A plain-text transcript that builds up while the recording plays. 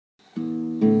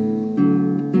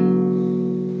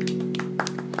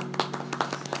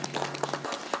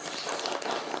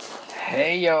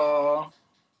Hey y'all!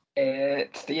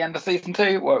 It's the end of season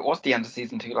 2. Well, it was the end of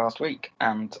season 2 last week,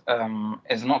 and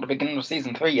it's not the beginning of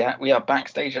season 3 yet. We are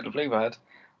backstage at the Bluebird.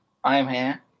 I am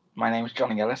here. My name is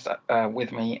Johnny Ellis.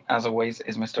 With me, as always,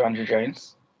 is Mr. Andrew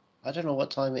Jones. I don't know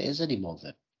what time it is anymore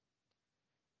then.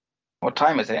 What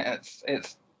time is it?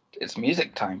 It's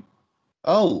music time.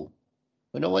 Oh,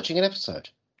 we're not watching an episode.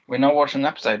 We're not watching an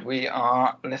episode. We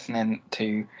are listening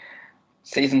to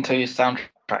season 2 soundtrack,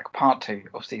 part 2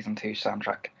 of season 2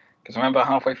 soundtrack. Because remember,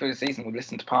 halfway through the season, we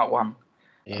listened to part 1.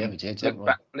 Yeah, we did, didn't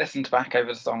we? Listened back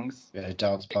over the songs. We had a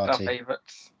dance Picked our party.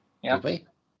 favourites. Yeah. Did we?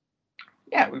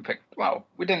 Yeah, we picked. Well,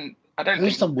 we didn't. I don't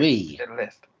Who's think the we? did a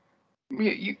list.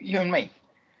 You and me.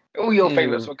 All your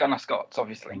favourites were Gunnar Scott's,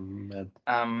 obviously. Well,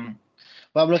 I'm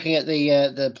looking at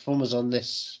the performers on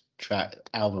this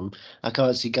album. I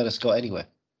can't see Gunnar Scott anywhere.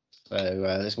 So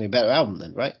this gonna be a better album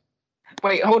then, right?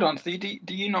 Wait, hold on. So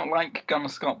do you not like Gunnar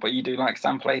Scott, but you do like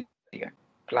Sam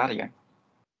Palladio?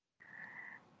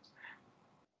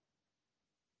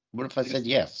 What if I said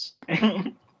yes?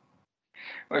 Well,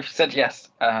 if you said yes,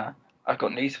 I've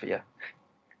got news for you.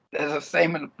 They're the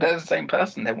same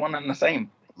person. They're one and the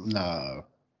same. No.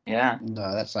 Yeah.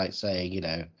 No, that's like saying,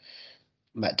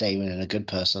 Matt Damon and a good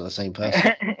person are the same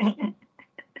person.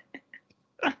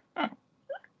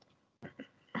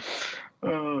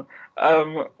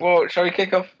 Well, shall we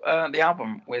kick off the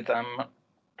album with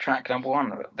track number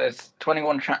 1? There's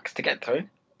 21 tracks to get through.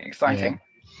 Exciting.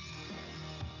 Yeah.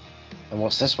 And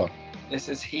what's this one? This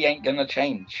is He Ain't Gonna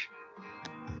Change.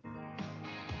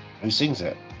 Who sings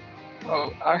it?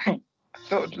 Oh, I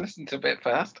thought I'd listen to a bit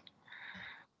first.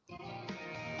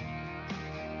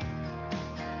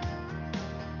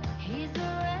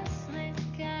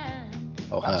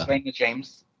 Oh, that's Raina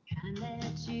James.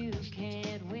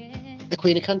 The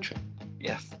Queen of Country.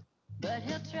 Yes. But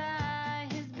he'll try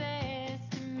his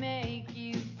best to make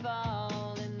you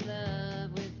fall in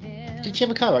love with him. Did she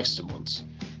have a car accident once?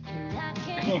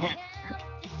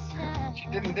 She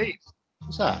did indeed.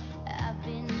 What's that?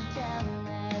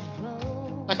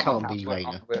 That can't be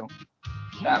Raina.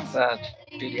 That's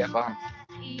Juliet Barnes.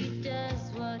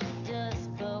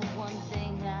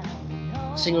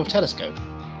 Singer of Telescope.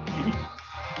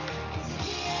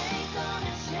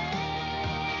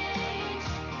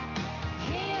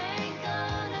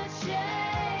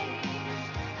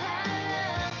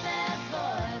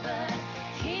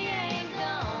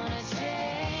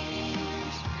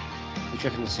 What do you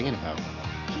reckon they're singing about?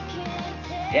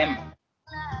 Him.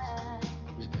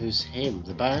 Who's him?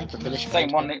 The band? The Finnish same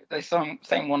band? one.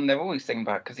 Same one they've always sing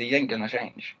about because he ain't gonna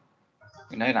change.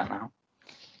 We know that now.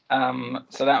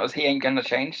 So that was He Ain't Gonna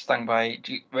Change, sung by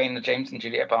Raina James and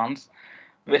Juliet Barnes,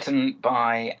 written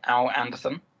by Al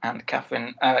Anderson and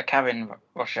Karen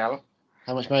Rochelle.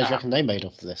 How much money do you reckon they made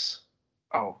off of this?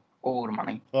 Oh, all the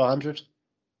money. 400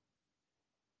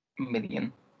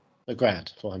 million. A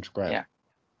grand, 400 grand. Yeah.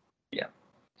 Yeah.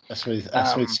 A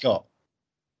smooth Scott.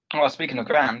 Well, speaking of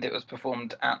grand, it was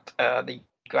performed at the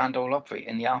Grand Ole Opry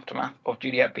in the aftermath of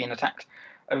Juliet being attacked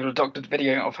over a doctored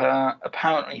video of her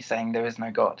apparently saying there is no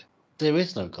God. There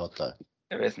is no God, though.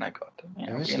 There is no God. Yeah,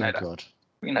 there is no God.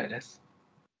 We know this.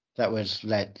 That would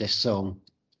let this song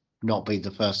not be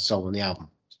the first song on the album.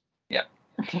 Yeah.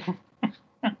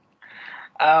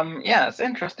 Yeah, it's an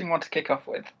interesting one to kick off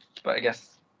with, but I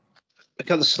guess it's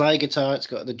got the slide guitar, it's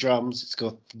got the drums, it's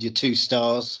got your 2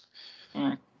 stars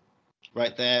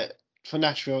right there. For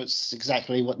Nashville, it's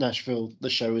exactly what Nashville, the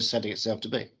show, is setting itself to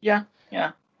be. Yeah.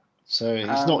 So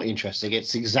it's not interesting,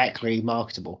 it's exactly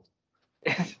marketable.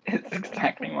 It's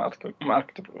exactly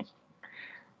marketable.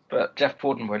 But Jeff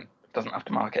Portnoy doesn't have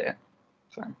to market it.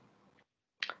 So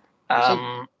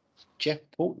Jeff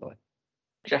Portnoy?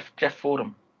 Jeff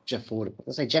Fordham. Jeff Fordham.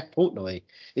 I say Jeff Portnoy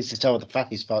is the star of the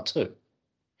Fatties Part 2.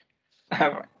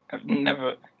 I've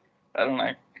never. I don't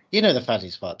know. You know the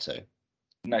Fatties Part 2?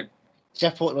 No.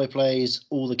 Jeff Portnoy plays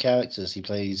all the characters. He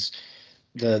plays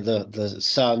the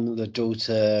son, the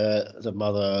daughter, the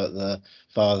mother, the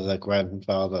father, the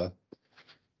grandfather,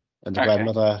 and the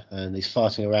grandmother, and he's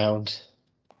farting around.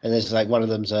 And there's like one of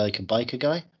them's like a biker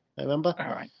guy. I remember. All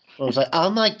right. I was like, oh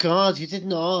my god, you did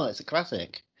not! It's a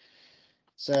classic.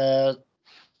 It's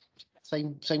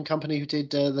same company who did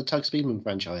the Tug Speedman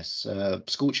franchise,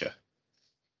 Scorcher.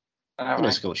 You know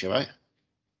Scorcher, right?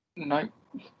 No.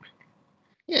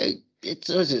 Yeah,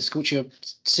 was it Scorcher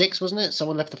 6, wasn't it?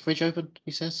 Someone left the fridge open,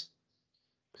 he says.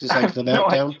 Because it's like the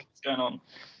meltdown. What's going on?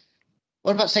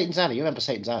 What about Satan's Alley? You remember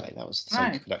Satan's Alley? That was the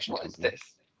same production what company.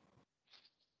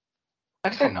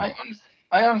 What is this?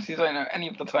 I honestly don't know any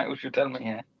of the titles you're telling me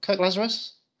here. Kirk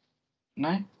Lazarus?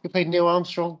 No. Who played Neil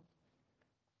Armstrong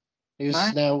He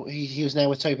was No? he was now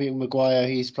with Tobey Maguire.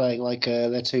 He's playing like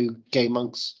they're two gay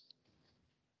monks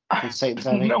I in Satan's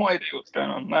have Alley. no idea what's going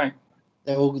on. No.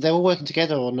 They were working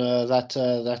together on what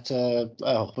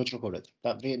do you call it?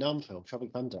 That Vietnam film,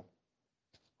 Tropic Thunder.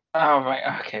 Oh,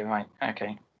 right.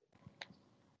 Okay.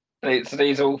 So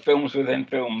these are all films within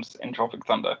films in Tropic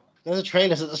Thunder. There's a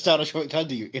trailers at the start of Tropic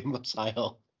Thunder, you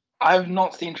imbecile. I've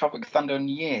not seen Tropic Thunder in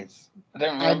years. I don't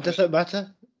And remember. does it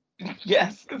matter?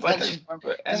 Yes, because I That don't should-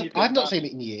 remember anything. I've not seen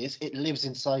it in years. It lives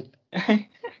inside.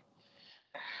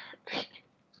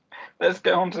 Let's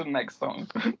go on to the next song.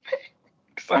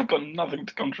 Because I've got nothing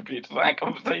to contribute to that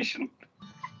conversation.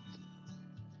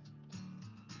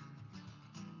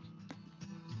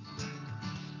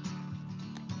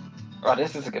 Right,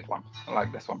 this is a good one. I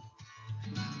like this one.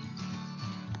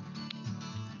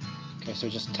 Okay, so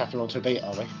we're just tapping onto a beat,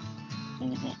 are we?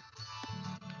 Mhm.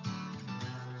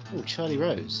 Oh, Charlie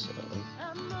Rose.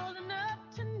 I'm old enough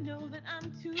to know that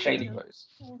I'm too Shady young Rose.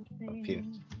 for A few.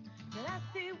 things. But I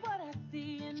see what I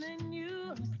see, and then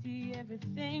you see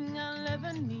everything I'll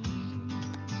ever need.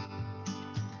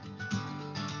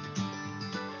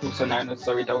 Also known as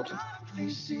Zoe Dalton. Rick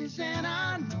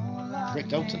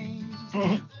Dalton.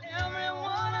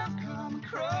 Everyone I've come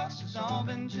across has all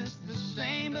been just the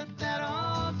same, but that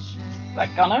all changed.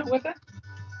 That Gunner with it?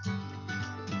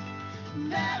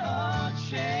 That all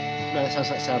changed. No, that sounds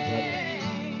like Soundcloud.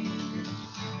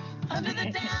 Under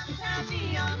the downtown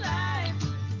neon lights,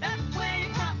 that's where you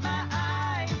caught my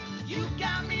eye. You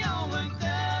got me all worked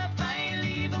up. I ain't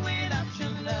leaving without your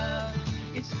love.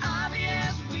 It's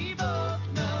obvious we both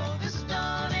know this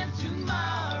dawning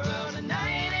tomorrow.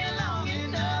 Tonight ain't long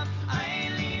enough. I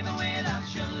ain't leaving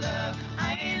without your love.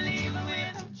 I ain't leaving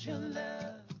without your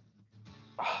love.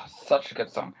 Oh, such a good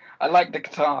song. I like the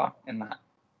guitar in that.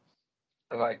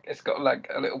 Like it's got like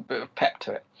a little bit of pep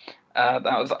to it. That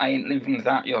was I Ain't Leaving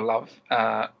Without Your Love,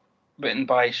 written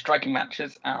by Striking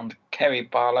Matches and Kerry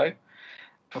Barlow,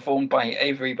 performed by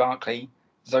Avery Barkley,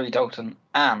 Zoe Dalton,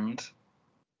 and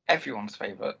everyone's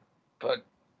favourite, but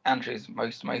Andrew's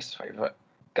most favourite,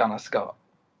 Gunnar Scott.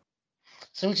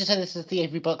 So would you say this is the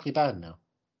Avery Buckley band now?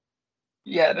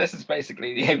 Yeah, this is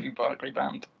basically the Avery Barkley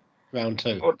band, Round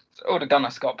two. or the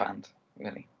Gunnar Scott band,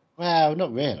 really, Well,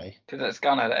 not really. because it's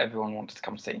Gunnar that everyone wants to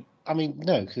come see. I mean,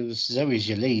 no, because Zoe's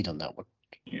your lead on that one.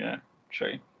 Yeah,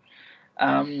 true.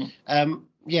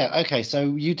 Yeah, okay, so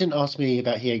you didn't ask me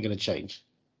about He Ain't Gonna Change.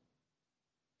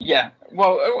 Yeah,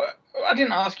 well, I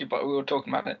didn't ask you, but we were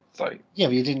talking about it, so. Yeah,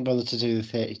 but you didn't bother to do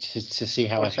the to see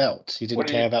how What I do you- felt. You didn't what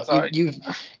do care you- about sorry. you've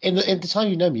in the time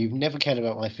you know me, you've never cared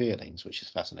about my feelings, which is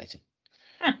fascinating.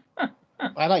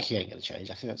 I like He Ain't Gonna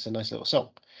Change. I think that's a nice little song.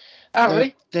 Oh,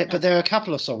 really? But there are a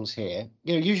couple of songs here.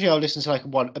 You know, usually I'll listen to like a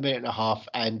minute and a half,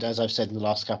 and as I've said in the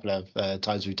last couple of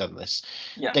times we've done this,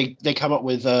 Yeah. they come up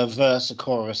with a verse, a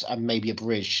chorus, and maybe a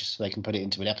bridge, so they can put it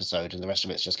into an episode, and the rest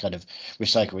of it's just kind of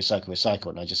recycle,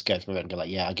 and I just go through it and go like,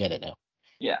 yeah, I get it now.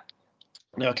 Yeah.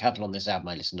 There are a couple on this album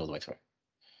I listened all the way through.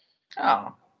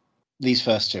 Oh. These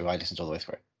first two I listened all the way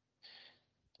through.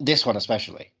 This one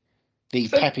especially, the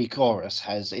So- peppy chorus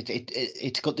has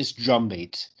it's got this drum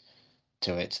beat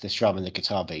to it, this drum and the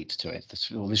guitar beat to it, this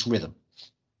rhythm,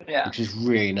 Yeah. which is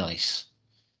really nice.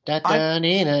 Da I- da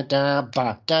nina da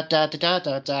ba da da da da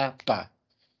da da ba.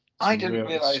 I didn't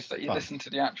realise that you fun. listened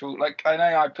to the actual. Like, I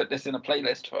know I put this in a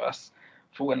playlist for us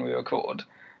for when we record,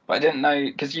 but I didn't know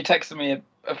because you texted me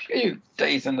a few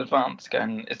days in advance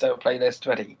going, "Is there a playlist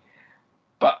ready?"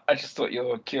 But I just thought you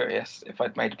were curious if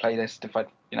I'd made a playlist. If I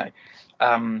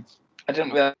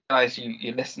didn't realise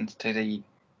you listened to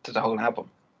the whole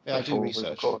album. Yeah, I do before we research.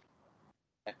 record.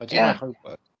 I do Yeah. my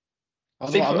homework.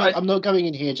 See, I'm not going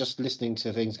in here just listening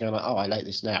to things going like, oh, I like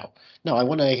this now. No, I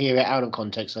want to hear it out of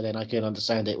context so then I can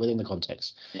understand it within the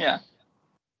context. Yeah.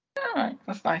 All right,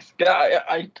 that's nice. Yeah,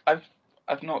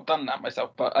 I've not done that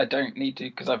myself, but I don't need to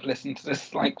because I've listened to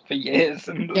this like for years.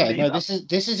 And Yeah, lead no, up.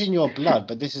 this is in your blood,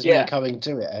 but this is Yeah. me coming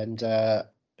to it, and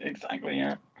Exactly.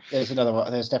 Yeah. there's another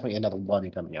one. There's definitely another one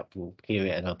coming up. We'll hear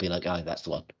it, and I'll be like, oh, that's the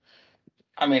one.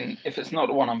 I mean, if it's not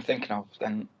the one I'm thinking of,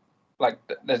 then like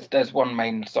there's one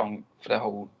main song for the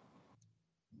whole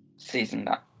season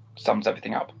that sums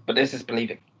everything up. But this is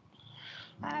Believing.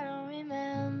 I don't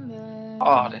remember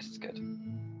Oh, this is good.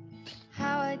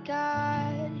 how I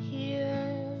got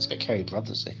here. Let's get Kerry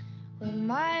Brothers in. When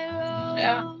my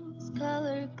Yeah.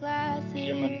 rose-colored glasses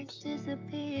Human.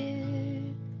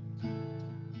 disappeared.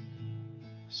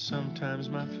 Sometimes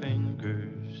my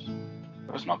fingers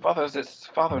It was not brothers, it's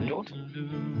father and make daughter. me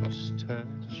lose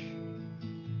touch.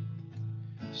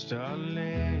 Start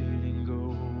letting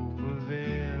go of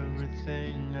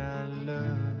everything I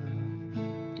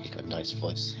love. You've got nice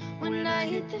voice. When I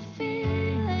hit the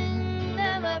feeling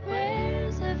that my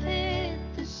prayers have hit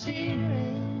the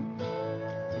ceiling.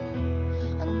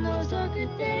 On those darker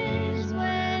days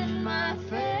when my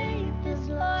faith is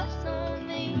lost on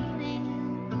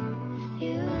meaning,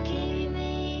 you keep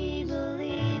me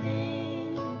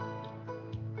believing.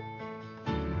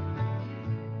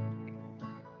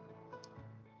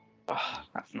 Oh,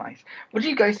 that's nice. Would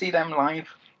you go see them live?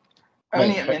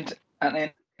 Wait, Only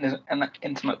an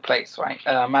intimate place, right?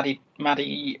 Maddie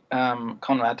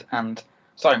Conrad and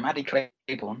Maddie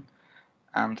Claiborne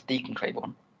and Deacon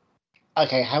Claiborne.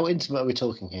 Okay, how intimate are we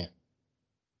talking here?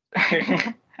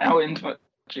 How intimate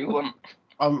do you want?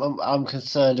 I'm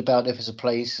concerned about if it's a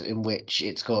place in which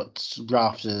it's got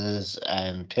rafters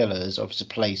and pillars, or if it's a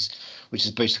place which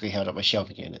is basically held up by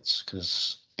shelving units.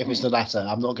 Because if it's the latter,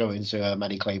 I'm not going to a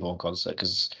Maddie Claiborne concert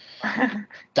because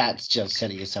that's just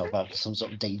setting yourself up for some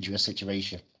sort of dangerous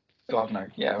situation. God no,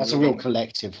 yeah. That's a real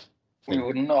collective We thing.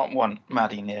 would not want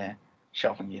Maddie near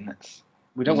shelving units.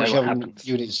 We don't you want know what shelving happens.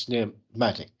 units near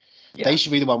Maddie. Yeah. They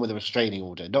should be the one with the restraining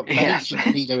order. Not Maddie Yes.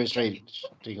 shouldn't need a restraining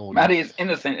order. Maddie is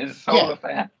innocent. It's his whole Yeah.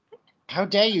 affair. How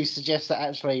dare you suggest that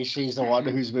actually she's the one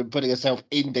who's been putting herself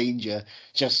in danger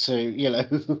just to,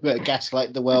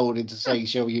 gaslight the world into saying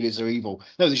shelving units are evil?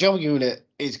 No, the shelving unit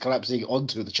is collapsing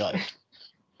onto the child.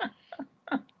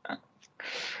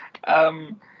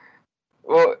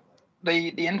 Well, the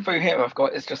info here I've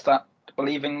got is just that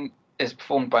Believing is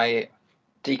performed by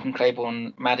Deacon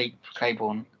Claiborne, Maddie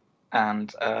Claiborne,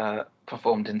 and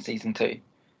performed in season 2.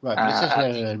 Right, but it says at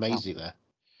Helen Deacon and Maisie there.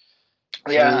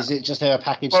 So Yeah. is it just they're a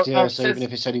package Well, deal, no, it so even says-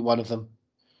 if it's only one of them?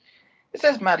 It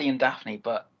says Maddie and Daphne,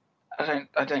 but I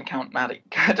don't count Maddie.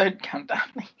 I don't count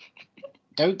Daphne.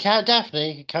 Don't count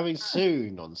Daphne, coming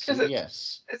soon on Is it?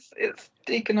 CBS. It's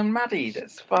Deacon and Maddie.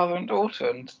 That's father and daughter,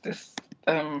 and this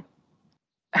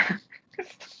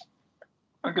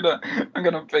I'm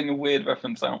gonna bring a weird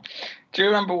reference out. Do you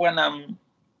remember when I'm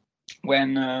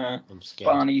scared.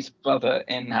 Barney's brother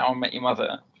in How I Met Your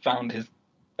Mother found his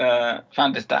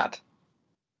dad?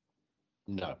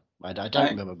 No, I don't Right.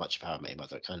 remember much about How I Met Your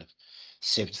Mother. It kind of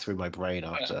sieved through my brain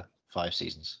after 5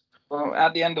 seasons. Well,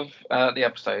 at the end of the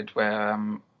episode where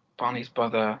Barney's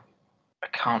brother, I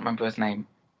can't remember his name,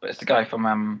 but it's the guy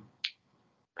from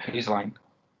Whose Line?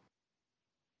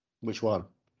 Which one?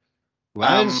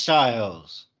 Ryan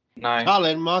Stiles, No,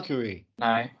 Colin Mockery,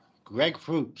 no, Greg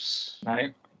Proops, no,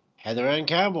 Heather Ann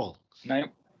Campbell, no,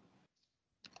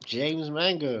 James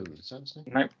Mangan, is that his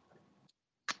name?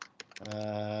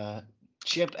 no,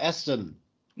 Chip Eston,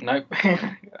 no.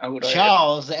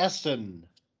 Charles Eston,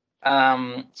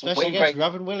 special Wayne guest Brady.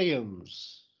 Robin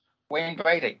Williams, Wayne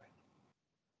Brady.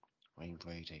 Wayne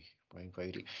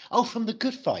Brady. Oh, from The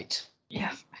Good Fight.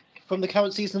 Yes. From the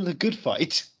current season of The Good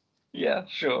Fight. Yeah,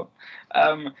 sure.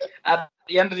 At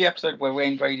the end of the episode where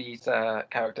Wayne Brady's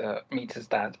character meets his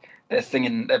dad,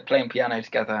 they're playing piano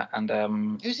together,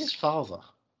 and Who's his father?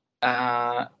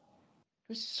 uh,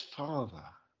 Who's his father?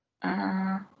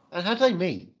 uh, And how do they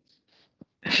meet?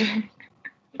 if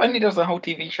only there was a whole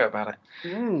TV show about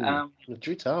it. With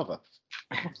Drew Tarver.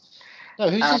 No,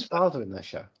 who's his father in that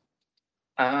show?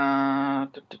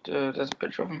 There's a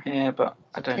picture of him here, but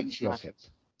I A don't picture know. of him.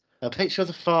 A picture of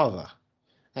the father.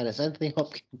 And it's Anthony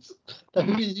Hopkins. No,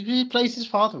 who plays his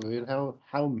father in How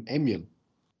Himyum?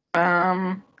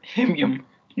 Himyum.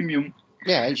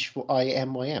 Yeah,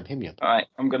 Himym. Himyum. All right,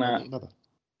 I'm gonna.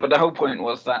 But the whole point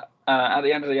was that at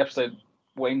the end of the episode,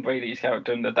 Wayne Brady's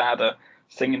character and the dad are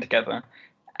singing together,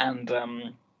 and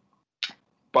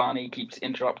Barney keeps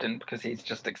interrupting because he's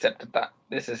just accepted that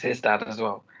this is his dad as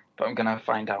well. But I'm gonna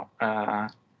find out.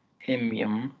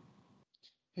 Himyum.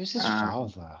 Who's his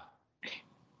father?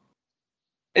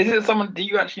 Is it someone? Do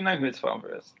you actually know who his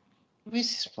father is? Who is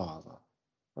his father?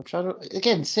 I'm trying to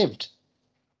again sieved.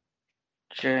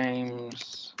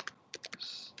 James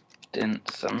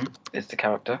Stinson is the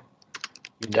character.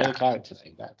 You know the character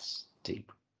thing. That's deep.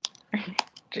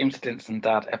 James Stinson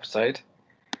dad episode.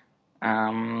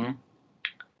 Who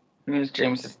is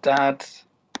James's dad?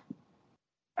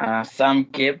 Sam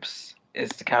Gibbs is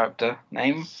the character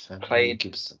name. Played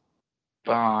Gibson.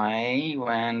 by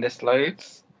when this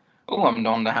loads. Oh, I'm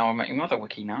on the How I Met Your Mother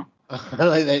wiki now.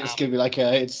 Like that, it's gonna be like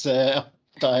it's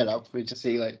dial up. We just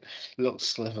see like little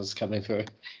slivers coming through.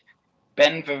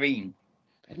 Ben Vereen.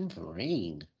 Ben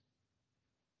Vereen.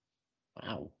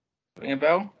 Wow. Ring a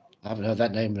bell? I haven't heard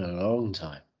that name in a long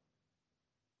time.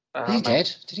 Is he No.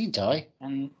 dead? Did he die?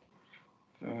 Ben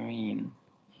Vereen.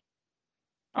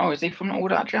 Oh, is he from All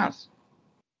That Jazz?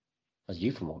 Are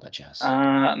you from All That Jazz?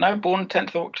 No, born 10th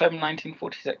of October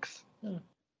 1946. Oh.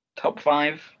 Top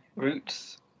 5,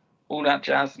 Roots, All That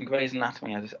Jazz and Grey's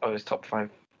Anatomy are his top 5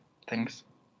 things.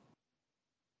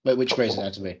 But which Top Grey's 4.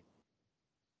 Anatomy?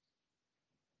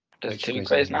 There's Which 2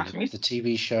 Grey's Anatomies. The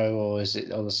TV show, or is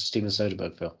it on the Steven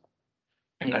Soderbergh film?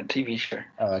 No, TV show.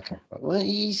 Oh, okay.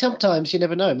 Well, sometimes you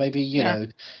never know. Maybe Yeah.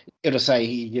 it'll say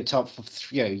your top,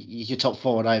 your top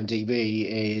 4 on IMDb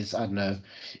is, I don't know,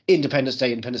 Independence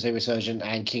Day, Resurgent,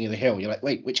 and King of the Hill. You're like,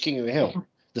 wait, which King of the Hill?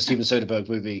 The Steven Soderbergh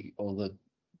movie or the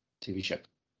TV show?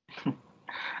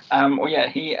 Well, yeah,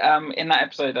 he in that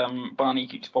episode, Barney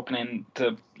keeps popping in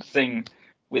to sing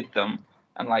with them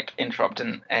and like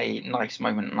interrupting a nice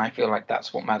moment, and I feel like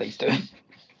that's what Maddie's doing.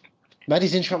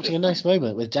 Maddie's interrupting a nice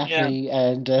moment with Daphne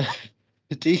and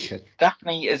Deacon.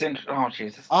 Daphne is in. Oh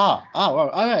Jesus! Well, all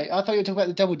right. I thought you were talking about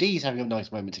the Double D's having a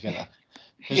nice moment together.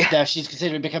 Yeah, Now she's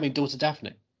considering becoming daughter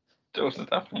Daphne. daughter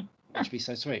Daphne. Which would be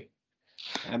so sweet.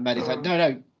 And Maddie's like,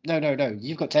 no.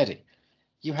 You've got Teddy.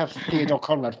 You have Theodore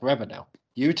Conrad forever now.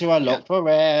 You two are locked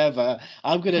forever.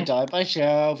 I'm gonna die by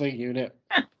shelving unit.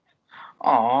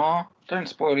 Aw, don't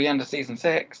spoil the end of season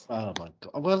 6. Oh my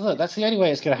god. Well, look, that's the only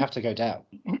way it's gonna have to go down.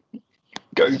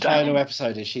 Go The down. final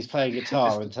episode is she's playing guitar,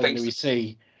 It's and suddenly we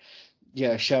basically-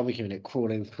 see, shelving unit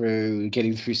crawling through,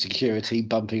 getting through security,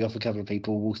 bumping off a couple of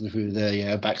people, walking through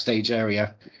the backstage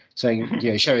area,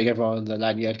 saying, showing everyone the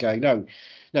lanyard, going, no,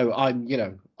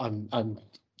 I'm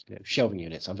shelving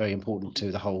units. I'm very important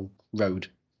to the whole road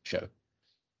show.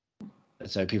 And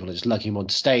so people are just lugging him on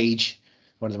stage.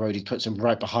 One of the roadies puts him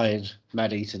right behind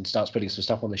Maddie and starts putting some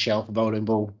stuff on the shelf, a bowling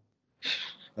ball,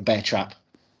 a bear trap,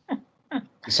 a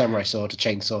samurai sword, a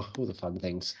chainsaw, all the fun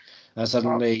things. And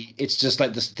suddenly it's just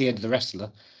like the end of the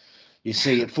wrestler. You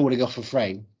see it falling off a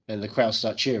frame and the crowd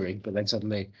start cheering, but then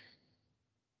suddenly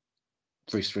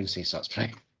Bruce Springsteen starts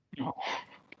playing. Oh.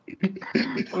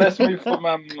 Let's move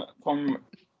from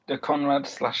the Conrad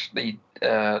 /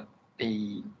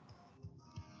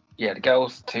 the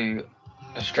girls to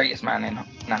the straightest man in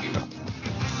Nashville.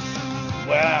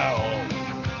 Wow.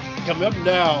 Coming up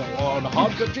now on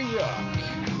Hard Country Rock.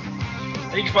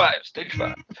 Stage 5.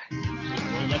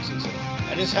 Will Lexington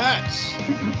and his hats.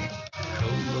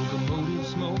 Cold locomotive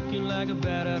smoking like a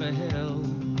bat out of hell.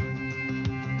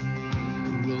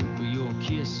 The rope of your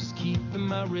kiss is keeping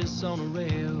my wrists on a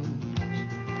rail.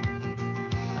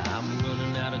 I'm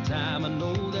running out of time, I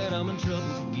know that I'm in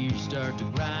trouble. Gears start to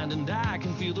grind and I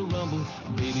can feel the rumble.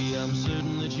 Baby, I'm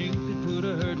certain that you could put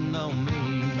a hurting on me.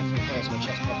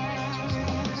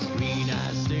 Green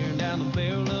eyes staring down the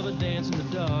barrel of a dance in the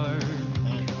dark.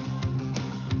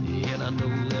 And I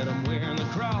know that I'm wearing the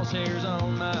crosshairs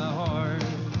on my heart.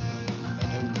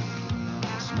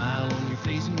 Smile on your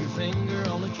face and your finger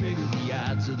on the trigger. The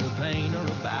odds of the pain are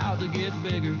about to get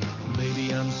bigger.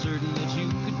 Baby, I'm certain that you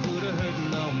could put a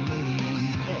hurting on me.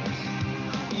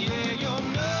 Yeah, you're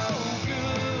no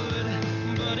good,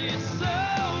 but it's so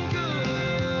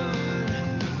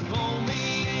good. Pull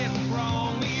me if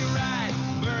wrong me right,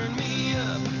 burn me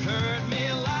up, hurt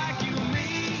me like you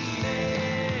mean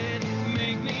it,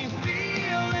 make me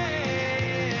feel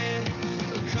it.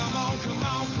 Come on, come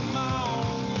on, come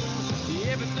on.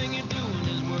 Everything you're doing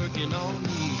is working on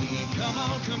me. Come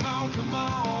on, come on, come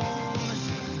on.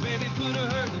 Baby, put a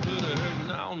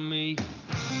hurting on me.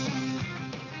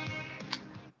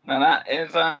 Now that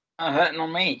is Hurting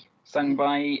on Me, sung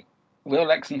by Will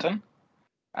Lexington.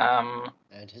 And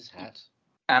his hat.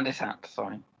 And his hat,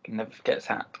 sorry. Can never forget his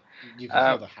hat. You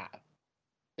can feel the hat.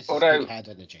 It's although- big hat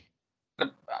energy.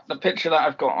 The picture that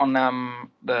I've got on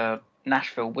the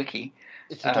Nashville wiki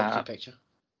It's a donkey picture.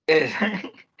 is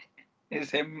is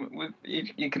him with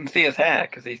you can see his hair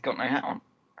because he's got no hat on.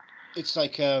 It's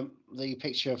like the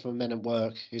picture from Men at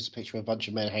Work is a picture of a bunch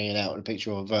of men hanging out, and a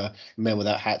picture of men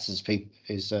without hats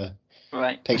is a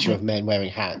Right. picture of men wearing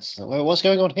hats. Well, what's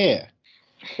going on here?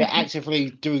 You're actively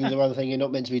doing the one thing you're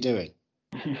not meant to be doing.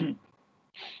 Picture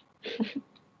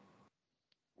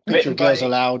Written of Girls by-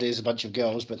 Aloud is a bunch of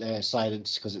girls, but they're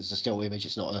silenced because it's a still image.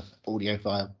 It's not an audio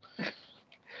file.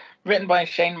 Written by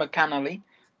Shane McAnally,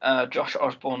 Josh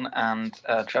Osborne, and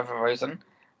Trevor Rosen.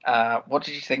 What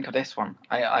did you think of this one?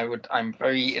 I'm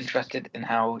very interested in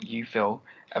how you feel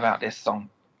about this song.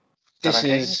 This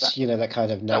okay? is, Is that- that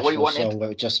kind of that what you Nashville wanted? song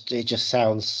where it just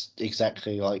sounds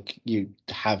exactly like you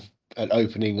have an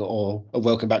opening or a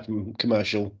welcome back from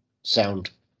commercial sound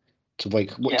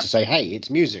Yeah. to say, hey, it's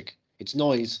music, it's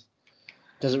noise.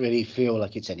 Doesn't really feel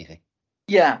like it's anything.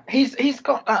 Yeah, he's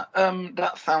got that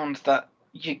that sound that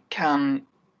you can,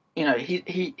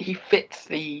 he fits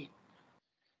the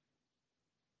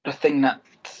thing that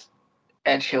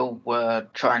Edge Hill were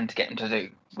trying to get him to do,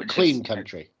 which Clean is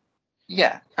country.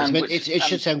 yeah, and It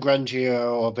should sound grungier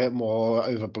or a bit more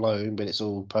overblown, but it's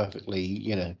all perfectly,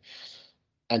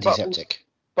 antiseptic.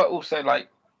 but also like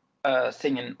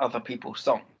singing other people's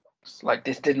songs. Like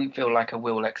this didn't feel like a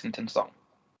Will Lexington song.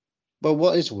 Well,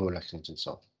 what is a Will Lexington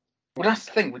song? Well, that's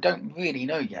the thing. We don't really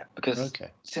know yet because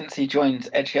Okay. since he joined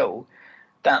Edge Hill,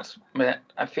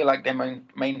 I feel like their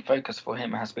main focus for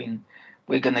him has been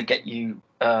we're gonna get you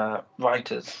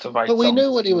writers to write. But we songs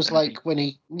know what that he you're was gonna like when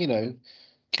he,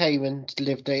 came and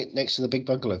lived next to the big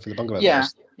bungalow for the bungalow Yeah,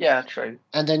 boys. yeah, true.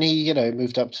 And then he,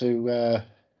 moved up to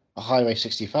a Highway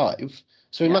 65.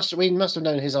 So Yeah. we must have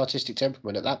known his artistic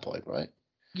temperament at that point, right?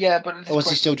 Yeah, but at this Or was he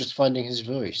point, still just finding his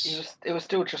voice? it was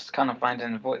still just kind of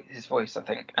finding his voice, I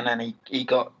think, and then he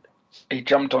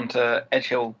jumped onto Edge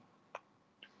Hill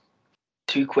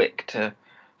too quick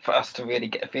for us to really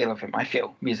get a feel of him. I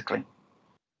feel musically.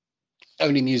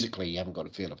 Only musically, you haven't got a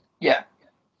feel of it. Yeah,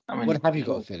 I mean, What have you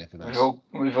got a feel of him?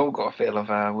 we've all got a feel of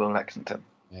Will Lexington.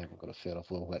 I haven't got a feel of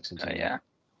Will Lexington. Yeah.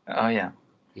 Oh yeah.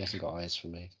 He hasn't got eyes for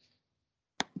me.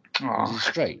 Oh. He's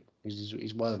straight.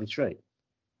 He's wildly straight.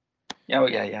 Yeah,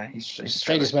 yeah. He's the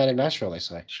straightest man in Nashville, they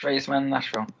say. Straightest man in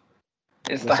Nashville.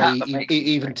 It's They the say hat that makes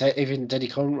even Teddy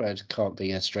Conrad can't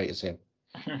be as straight as him.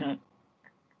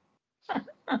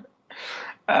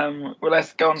 Well,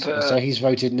 let's go on to. So he's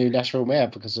voted new Nashville mayor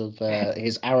because of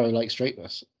his arrow-like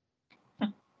straightness.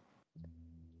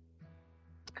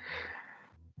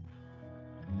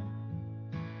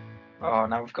 Oh,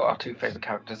 now we've got our two favourite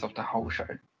characters of the whole show.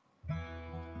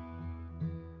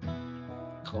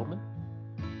 Coleman?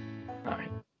 No.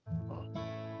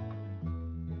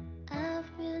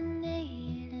 I've been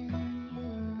needing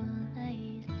you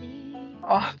lately.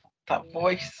 Oh, that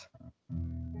voice.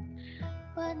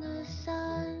 When the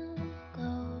sun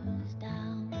goes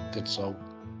down, Good song.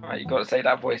 Right, you got to say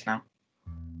that voice now.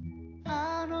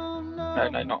 I don't know.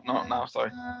 No, not now.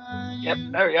 Sorry. Yep,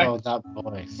 there we go. Oh, that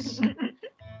voice.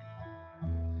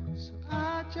 So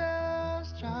I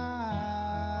just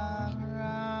drive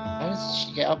around. How does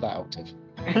she get up that octave?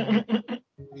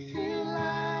 Feel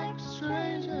like a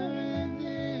stranger in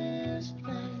this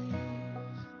place.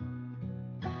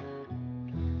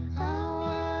 I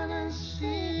wanna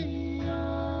see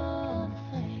your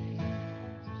face.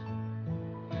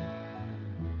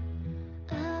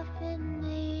 I've been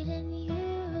needing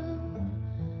you.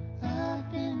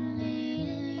 I've been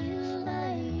needing you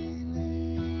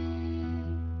lately.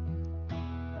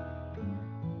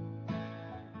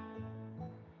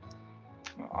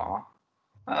 Aw,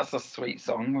 that's a sweet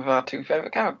song with our two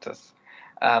favourite characters.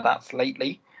 That's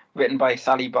Lately, written by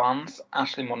Sally Barnes,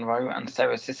 Ashley Monroe, and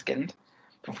Sarah Siskind,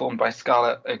 performed by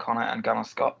Scarlett O'Connor and Gunnar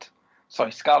Scott.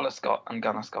 Sorry, Scarlett Scott and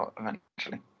Gunnar Scott,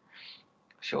 eventually.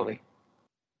 Surely.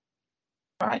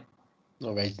 Right.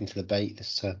 Not raised into the bait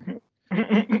this time.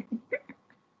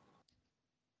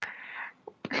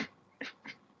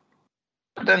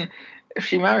 But then, if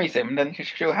she marries him, then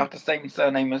she'll have the same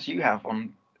surname as you have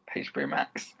on HBO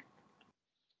Max.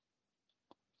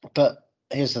 But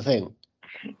here's the thing.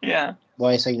 Yeah. Why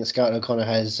are you saying that Scarlett O'Connor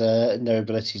has no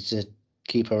ability to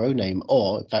keep her own name,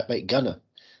 or in fact make Gunnar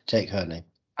take her name?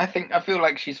 I feel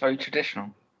like she's very traditional.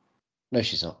 No,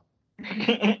 she's not.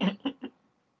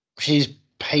 She's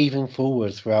paving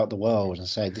forward throughout the world and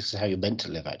saying this is how you're meant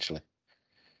to live. Actually,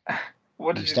 What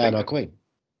you did you stand think? our queen.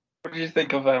 What did you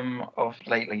think of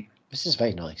Lately? This is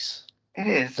very nice. It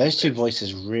is. Those two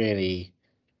voices really,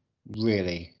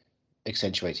 really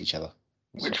accentuate each other.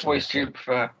 That's Which what I'm voice do you saying.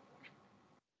 prefer?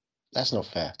 That's not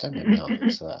fair. Don't make me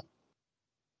answer that.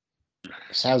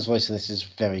 Sam's voice in this is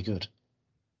very good.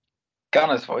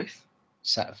 Gunner's voice.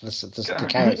 The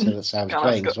character that Sam's Gunnar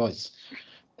playing, his Scott. voice.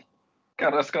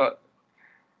 Gunner Scott.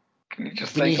 Can you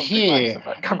just When say you something nice hear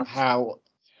about Gunner? how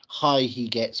high he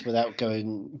gets without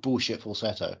going bullshit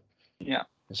falsetto, Yeah.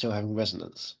 and still having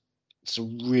resonance, it's a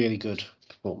really good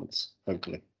performance,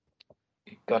 vocally.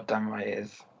 Goddamn right it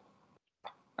is.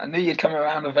 I knew you'd come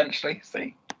around eventually.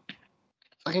 See.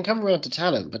 I can come around to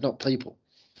talent, but not people.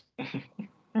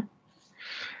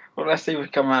 Well, let's see if we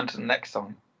come around to the next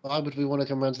song. Why would we want to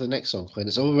come around to the next song when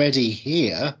it's already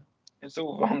here? It's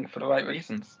all wrong for the right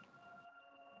reasons.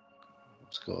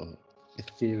 It's got an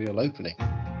ethereal opening.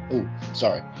 Oh,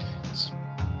 sorry. It's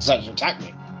decided to attack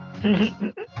me.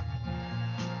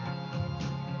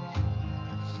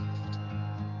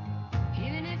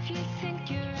 Even if you think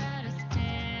you're at a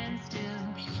standstill,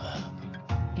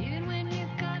 Reverb. even when you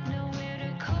got nowhere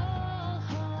to call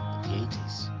home, The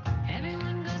 80s.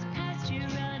 everyone goes past you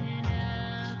running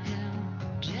uphill.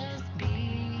 Just be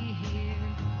here.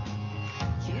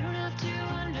 You don't have to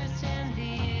understand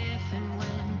the if and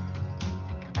when.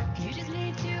 You just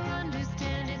need to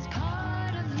understand it's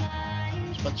part of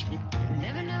life. Bunch of people.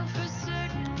 Never know for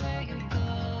certain where you're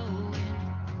going,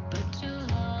 but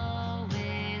you'll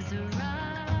always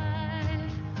arrive.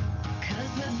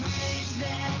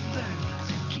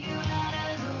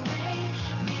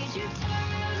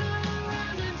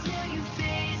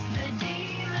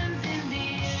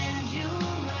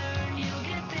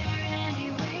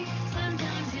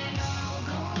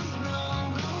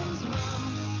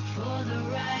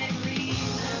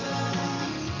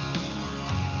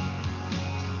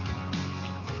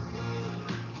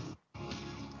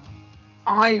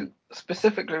 I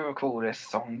specifically recall this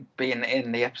song being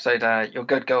in the episode "Your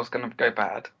Good Girl's Gonna Go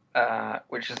Bad,"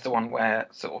 which is the one where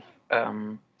sort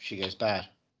of She goes bad.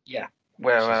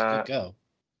 where She's a good girl.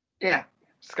 yeah,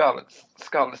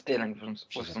 Scarlett's dealing with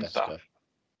She's the some best stuff, girl.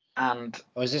 and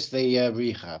Oh, is this the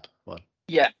rehab one?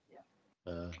 yeah,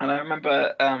 Uh, and I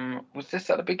remember was this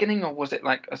at the beginning or was it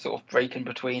like a sort of break in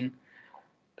between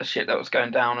the shit that was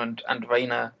going down and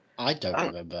Raina? I don't Oh.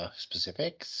 remember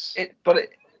specifics.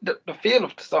 The feel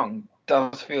of the song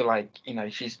does feel like, you know,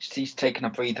 she's taking a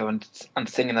breather and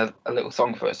singing a little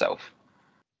song for herself.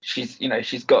 She's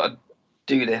got to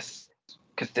do this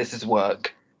because this is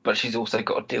work, but she's also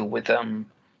got to deal with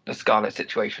the Scarlet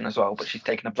situation as well. But she's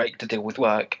taking a break to deal with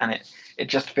work, and it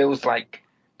just feels like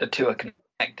the two are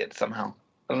connected somehow.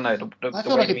 I don't know. I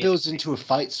feel like it builds into a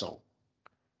fight song.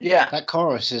 Yeah, That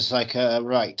chorus is like,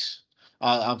 right,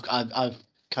 I've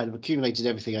kind of accumulated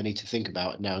everything I need to think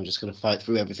about, and now I'm just going to fight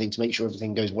through everything to make sure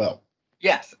everything goes well.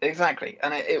 yes, exactly,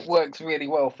 and it works really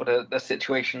well for the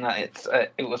situation that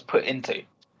it was put into.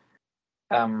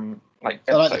 Like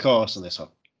I like the episode. chorus on this one.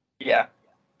 Yeah.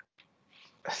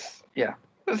 Yeah.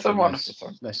 It's a wonderful Nice,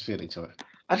 song. nice feeling to it.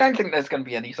 I don't think there's going to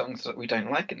be any songs that we don't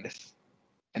like in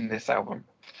this album.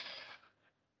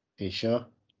 Are you sure?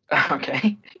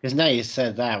 Okay. Because now you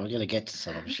said that, we're going to get to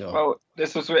some, I'm sure. Well,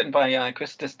 this was written by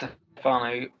Chris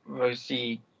Stefano,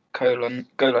 Rosie Golan,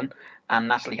 and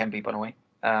Natalie Hemby, by the way.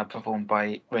 Performed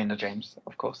by Raina James,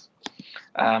 of course.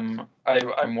 I'm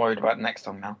worried about the next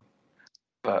song now,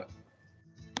 but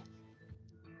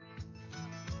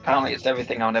apparently it's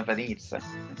everything I'll never need. So.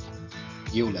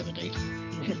 You'll never need.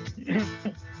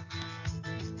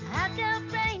 I got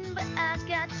rain, but I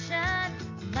got shine.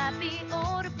 Might be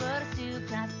older, but I still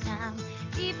got time.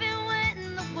 Even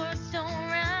when the words don't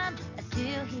rhyme, I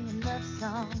still hear a love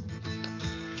song.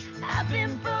 I've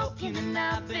been broken and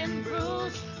I've been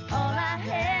bruised. All I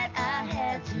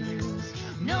had to lose.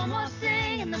 No more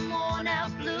singing the worn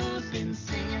out blues. Been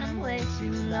singing them way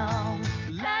too long.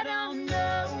 I don't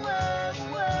know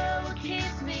what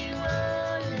keeps me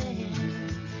rolling,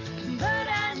 but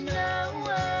I know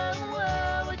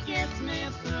what gets me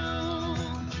through.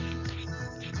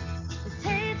 The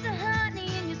taste of honey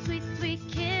in your sweet, sweet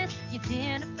kiss. Your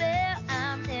dinner bell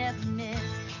I'll never miss.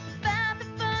 About the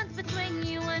funds between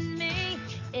you and me.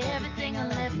 Everything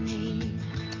I'll ever need.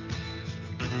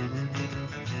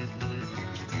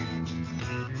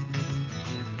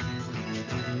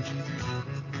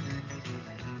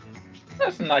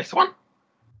 That's a nice one.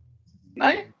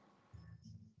 No?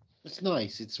 It's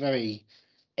nice. It's very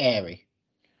airy.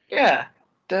 Yeah.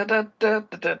 Da da da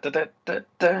da da da da da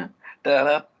da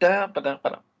da da da da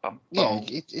da. Yeah,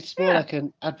 it's more Yeah. like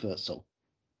an advert song.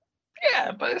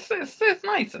 Yeah, but it's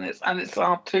nice and it's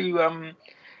our two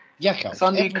Yakko, it's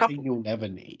our new everything couple. you'll never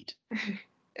need.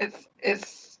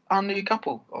 It's our new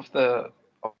couple of the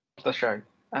show.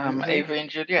 Mhm. Avery and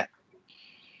Juliet.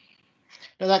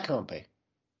 No, that can't be.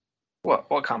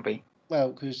 What can't be?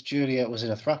 Well, because Juliet was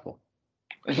in a throuple.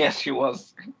 Yes, she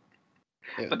was.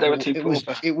 But they were too it poor was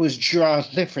for it was Gerard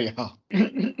Livrier.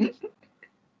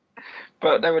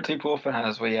 But they were too poor for her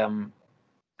as we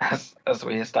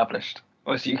established.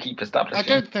 Or as you keep I establishing.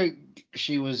 don't think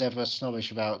she was ever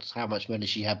snobbish about how much money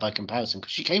she had by comparison,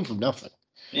 because she came from nothing.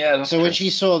 Yeah, that's So true. when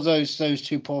she saw those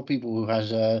two poor people who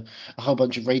had a whole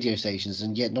bunch of radio stations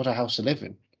and yet not a house to live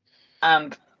in.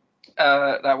 And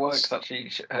that works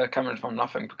actually, her coming from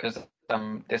nothing, because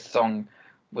this song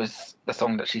was the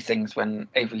song that she sings when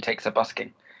Avery takes her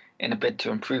busking in a bid to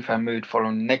improve her mood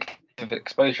following negative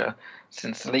exposure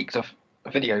since the leaked of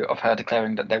video of her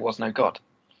declaring that there was no God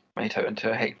made her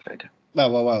into a hate figure.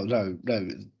 Well, no.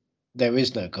 There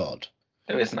is no God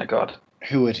There is no God.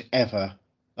 who would ever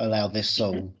allow this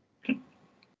song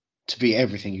to be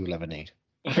everything you'll ever need.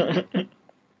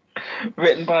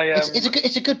 Written by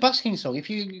It's a good busking song. If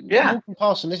you walking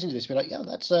past and listen to this, be like, yeah,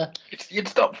 that's you'd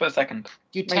stop for a second.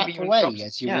 you maybe tap even away drop-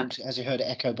 as you yeah. walked, as you heard it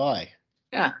echo by.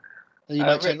 Yeah. Then you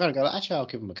might Writ- turn around and go, actually, I'll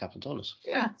give him a couple of dollars.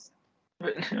 Yeah.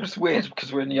 It was weird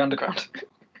because we're in the underground.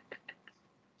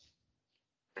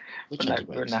 Which No,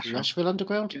 underground? we're Nashville. Nashville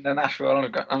Underground? In the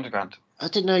Nashville Underground. I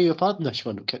didn't know you were part of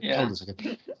Nashville Underground. Yeah. Hold on a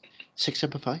second.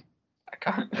 675? I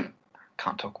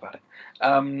can't talk about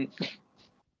it.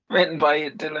 Written by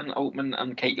Dylan Altman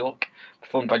and Kate York,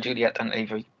 performed by Juliet and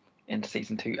Avery in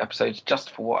season 2 episodes Just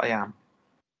for What I Am,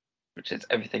 which is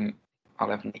everything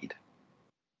I'll ever need.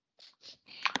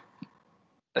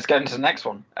 Let's go into the next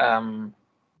one.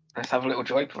 Let's have a little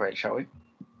joy parade, shall we?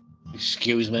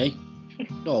 Excuse me.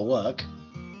 Not at work.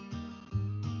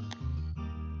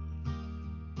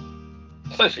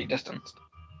 Socially distanced.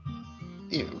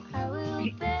 Ew. I will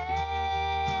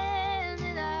bend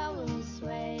and I will sway.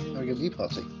 review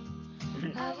party.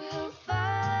 I will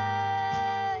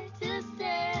fight to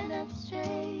stand up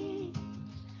straight.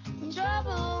 When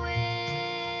trouble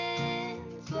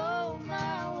winds blow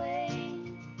my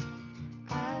way,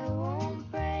 I won't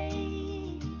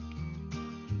break.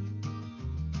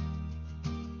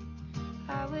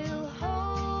 I will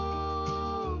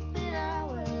hope and I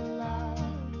will love.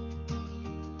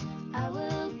 I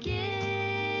will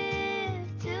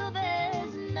give till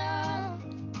there's enough.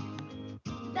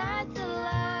 That's a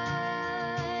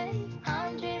life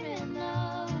I'm dreaming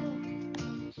of.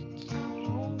 I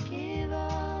won't give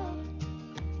up.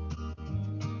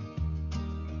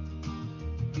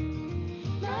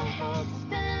 My head's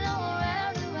spinning all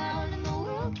around and round, and the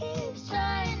world keeps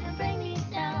trying to bring me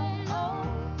down. Oh,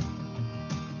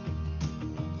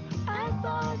 I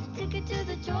bought a ticket to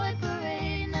the joy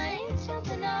parade, and I ain't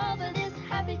jumping off of this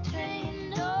happy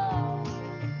train. No,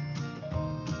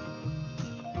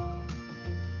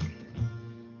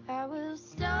 I will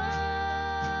stumble,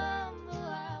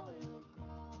 I will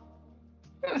crawl.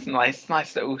 That's nice.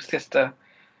 Nice little sister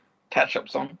catch-up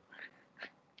song.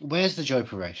 Where's the Joy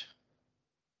Parade?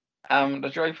 The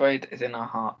Joy Parade is in our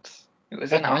hearts. It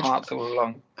was in our Okay. hearts all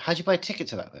along. How'd you buy a ticket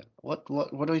to that then? What are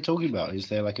we talking about? Is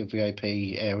there like a VIP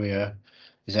area?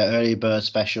 Is there early bird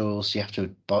specials? You have to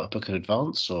book in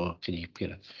advance, or can you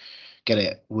get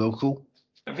it local?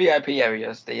 The VIP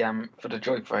areas, for the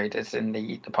Joy Parade is in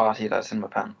the party that's in my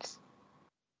pants.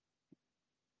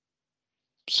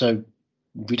 So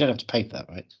we don't have to pay for that,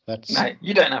 right? That's No,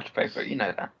 you don't have to pay for it. You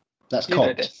know that. that's You know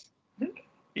comps. this.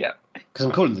 Yeah. Because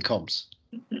I'm calling the comps.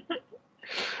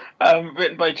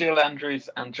 Written by Jill Andrews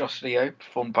and Josh Leo,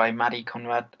 performed by Maddie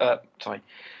Claiborne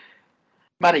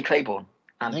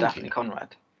and Thank Daphne you.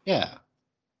 Conrad. Yeah,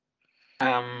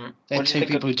 What they're do you two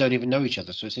think people who don't even know each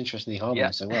other, so it's interesting they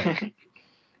harmonise so well.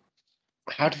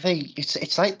 How do they?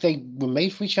 It's like they were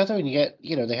made for each other, and yet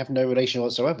they have no relation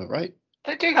whatsoever, right?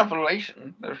 They do have a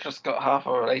relation. They've just got half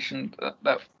a relation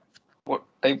that what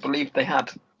they believed they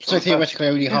had. So theoretically,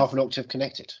 only half an octave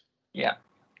connected. Yeah.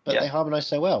 But Yeah. they harmonise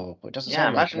so well. It doesn't Yeah,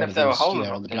 sound like imagine one if of they were those,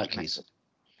 holding on the octave Black Keys.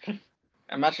 connected.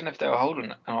 Imagine if they were holding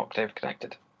an octave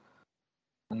connected,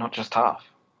 and not just half.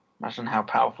 Imagine how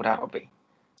powerful that would be.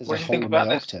 There's What a do you hole think in my about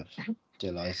this? octave.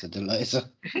 Deliza.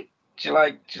 Do you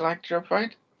like Joy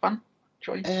Parade? Fun?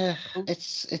 Joy?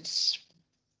 It's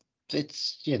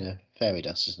fairy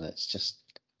dust, isn't it? It just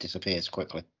disappears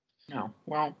quickly. No.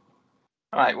 Well,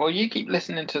 alright, well you keep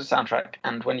listening to the soundtrack,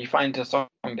 and when you find a song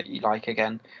that you like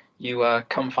again, you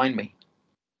come find me.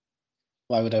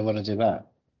 Why would I want to do that?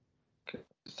 'Cause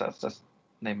that's the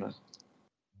name of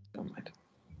the mind.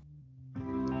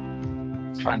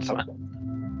 Find something.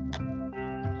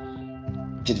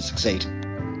 Did it succeed?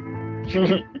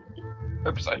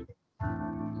 Hope so.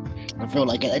 I feel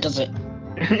like it does it.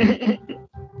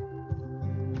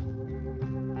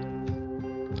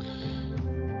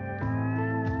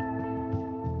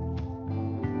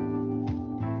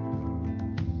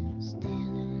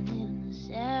 Standing in the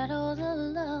shadows of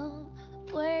love,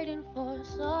 waiting for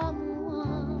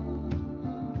someone.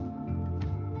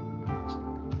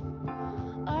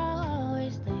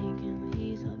 Always thinking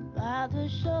he's about to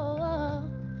show up,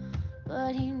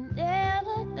 but he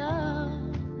never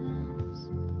does.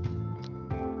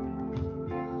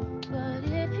 But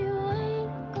if you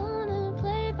ain't gonna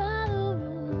play by the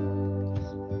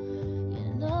rules,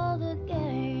 you know the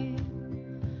game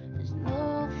is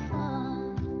no fun.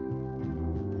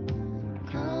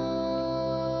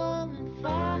 Come and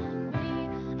find me.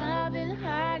 I've been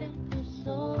hiding for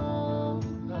so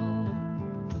long.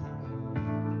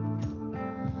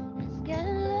 It's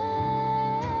getting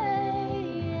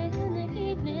late in the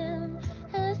evening.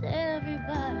 Has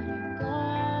everybody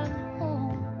gone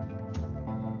home?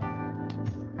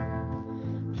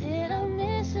 Did I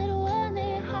miss it when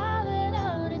they hollered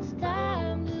out it's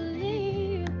time to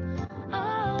leave?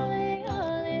 Ollie,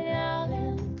 Ollie, out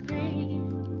in the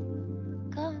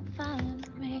green. Come find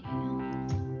me.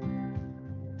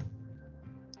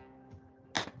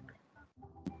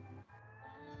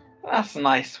 That's a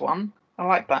nice one. I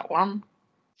like that one.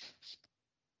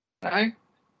 No?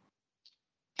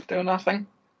 Still nothing?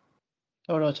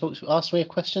 Oh no, ask me a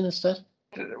question instead.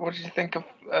 What did you think of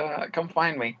Come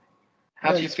Find Me?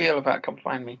 How do you feel about Come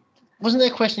Find Me? Wasn't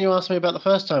there a question you asked me about the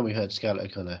first time we heard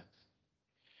Scarlett O'Connor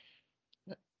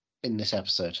in this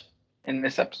episode? In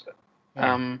this episode?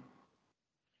 Yeah.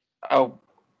 Oh,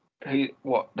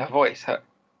 what? Her voice? Her,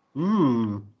 It's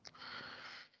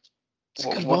a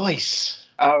What- good what- voice.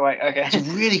 oh, right, okay. It's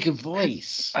a really good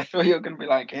voice. I thought you were going to be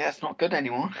like, yeah, it's not good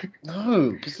anymore.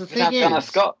 No, because the We have thing Donna is,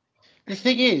 Scott.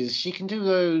 she can do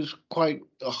those quite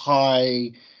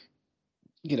high,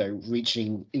 you know,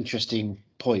 reaching interesting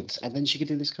points, and then she could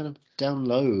do this kind of down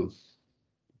low,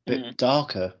 bit Mm.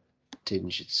 darker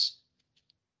tinge. It's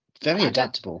very I don't-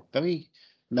 adaptable, very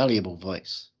malleable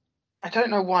voice. I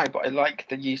don't know why, but I like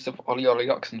the use of Ollie Ollie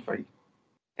Oxenfree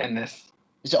in this.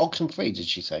 Is it Oxenfree? Did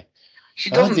she say?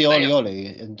 She I heard doesn't the say Ollie it. Ollie,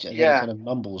 and then he Yeah. kind of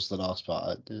mumbles the last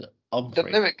part. The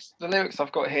Omfree. lyrics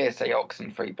I've got here say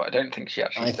Oxenfree, but I don't think she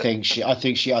actually I says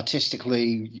think she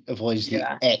artistically avoids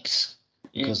Yeah. the X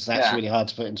because that's Yeah. really hard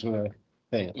to put into a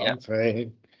thing. Yeah.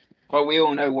 Omfree. Well, we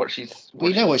all know what she's.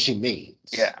 We know what she means.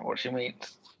 Yeah, what she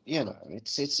means. You know,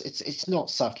 it's not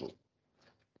subtle.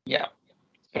 Yeah,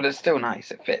 but it's still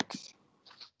nice. It fits.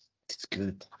 It's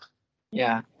good.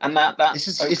 Yeah, and that Is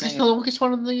this opening. the longest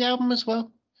one on the album as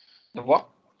well? The what?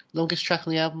 Longest track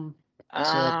on the album? It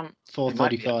might be,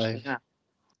 4:35. actually, yeah.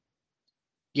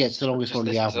 Yeah, it's the longest Just one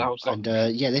on the listen to the album. whole song.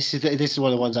 And yeah, this is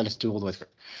one of the ones I listened to all the way through.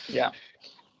 Yeah.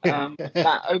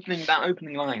 That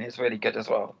opening line is really good as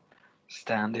well.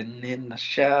 Standing in the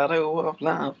shadow of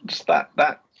love. Just that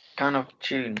kind of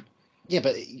tune. Yeah,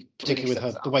 but particularly with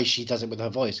sets her, it the way she does it with her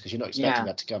voice, because you're not expecting Yeah.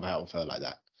 that to come out of her like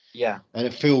that. Yeah. And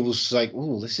it feels like,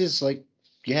 oh, this is like,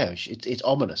 yeah, it's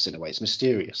ominous in a way. It's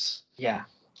mysterious. Yeah.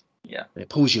 And it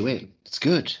pulls you in. It's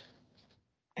good.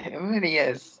 It really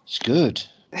is. It's good.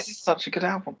 This is such a good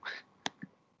album.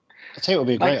 I'll tell you what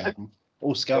would be a great Like- album.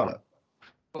 All Scarlet.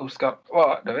 All Scarlet.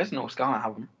 Well, there is an All Scarlet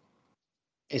album.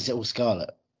 Is it All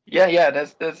Scarlet? Yeah.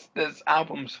 There's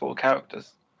albums for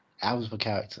characters. Albums for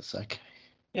characters. Okay.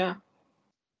 Yeah.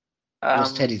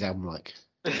 What's Teddy's album like?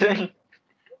 It's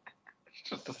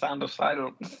just the sound of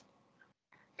silence.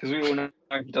 Because we all know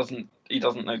he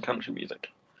doesn't know country music.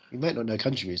 You might not know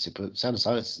country music, but Sound of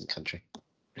Silence isn't country.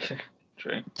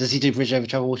 True. Does he do Bridge Over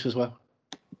Troubled Water as well?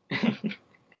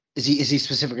 Is he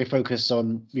specifically focused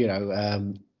on, you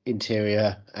know,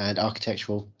 interior and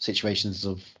architectural situations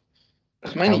of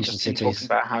It's mainly towns just and him talking cities?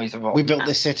 about how he's evolved. We built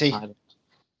this city.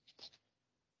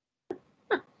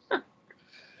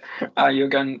 You're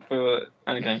going for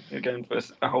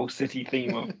a whole city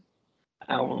theme of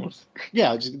albums.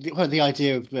 Yeah, the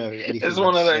idea of anything. It's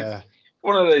one of that's, those-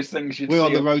 One of those things you'd we're see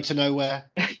on the on- road to nowhere.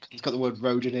 It's got the word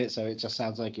road in it, so it just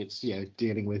sounds like it's, you know,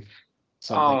 dealing with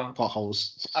something, Oh.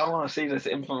 potholes. I want to see this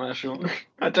infomercial.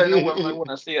 I don't know whether I want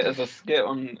to see it as a skit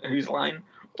on Whose Line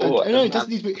or No, as it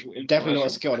doesn't an need to be. actual Definitely not a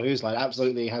infomercial. skill on Who's Line.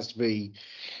 Absolutely has to be.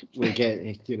 We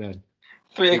get, you know.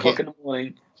 3 You o'clock get- in the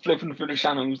morning, flipping through the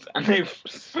channels, and they've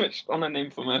switched on an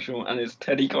infomercial, and it's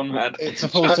Teddy Conrad. It's a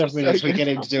full trying 7 to minutes. sell We get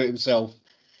him himself. to do it himself.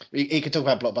 He can talk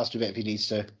about Blockbuster a bit if he needs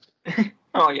to.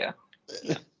 Oh yeah.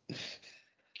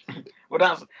 Well,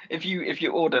 that's if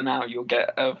you order now, you'll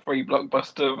get a free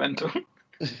Blockbuster rental,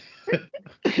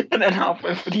 and then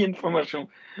halfway through the infomercial,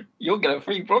 you'll get a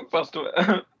free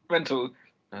Blockbuster rental.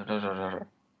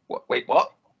 What? Wait,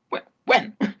 what?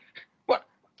 When? What?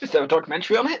 Is there a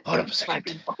documentary on it? Hold up a Can I second.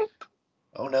 be involved?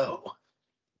 Oh no.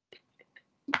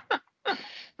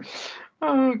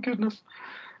 Oh goodness.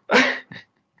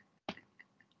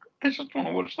 I just want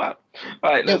to watch that.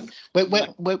 All right, No, let's.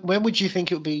 when would you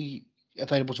think it would be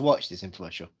available to watch this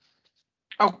infomercial?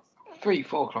 Oh, 3,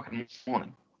 4 o'clock in the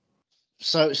morning.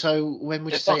 So when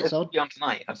would you It's say not, it's on? it'll be on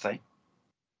tonight, I'd say.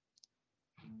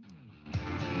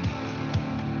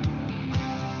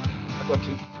 I've got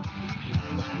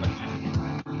to.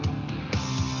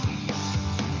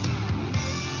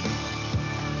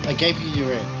 I gave you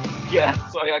your ear. Yeah,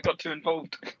 sorry, I got too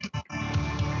involved.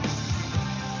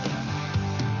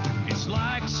 It's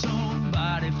like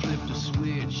somebody flipped a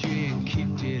switch and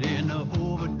kicked it into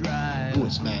overdrive. Oh,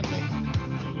 it's manly.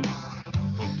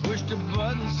 Or pushed a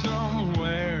button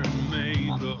somewhere and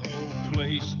made the whole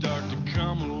place start to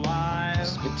come alive.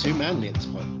 It's a bit too manly at this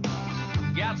point.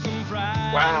 Got some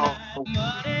pride. Wow.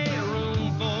 Money,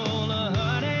 room full of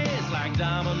honeys like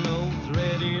dominoes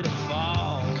ready to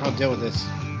fall. Can't deal with this.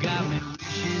 Got me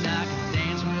wishing I could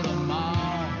dance with them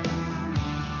all.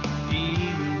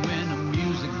 Even when the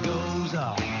music goes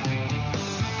off.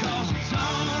 'Cause it's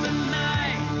on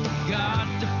tonight. Got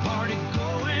the party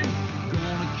going.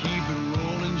 Gonna keep it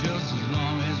rolling just as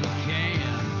long as we can.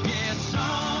 Yeah, it's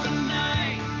on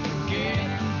tonight.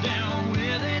 Getting down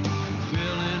with it.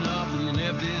 Filling up and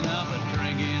lifting up a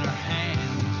drink in our hands.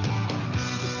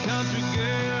 The country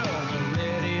girls are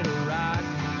ready to rock.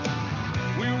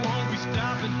 We won't be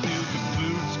stopping till the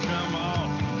boots come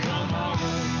off. Come on.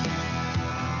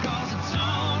 'Cause it's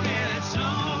on, yeah, it's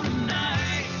on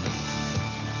tonight.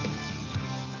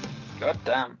 God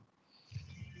damn.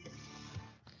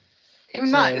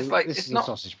 Even that, it's like this it's is not. a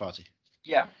sausage party.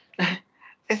 Yeah,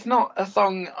 it's not a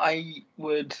song I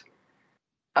would.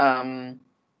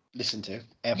 Listen to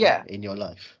ever Yeah. in your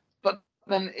life. But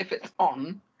then if it's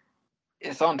on,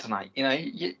 it's on tonight. You know,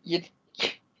 you'd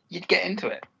get into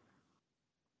it.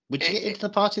 Would you get into the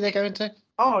party they're going to?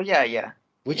 Oh yeah.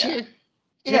 Would Yeah. you? Do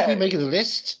you reckon Yeah. you make the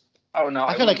list? Oh no,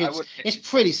 I feel like wouldn't, it's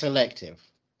pretty selective.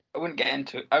 I wouldn't get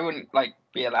into it. I wouldn't like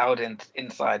be allowed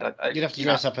inside. You'd have to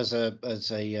dress up as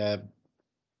a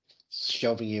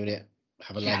shelving unit,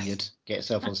 have a Yes. lanyard, get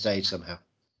yourself on stage somehow.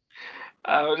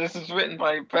 This is written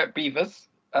by Brett Beavers,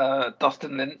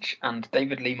 Dustin Lynch, and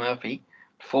David Lee Murphy.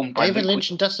 Performed by David Luke Lynch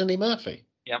and Dustin Lee Murphy.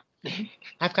 Yep.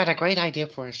 I've got a great idea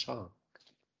for a song.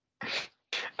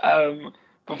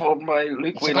 Performed by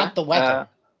Luke It's Wheeler. about the weather.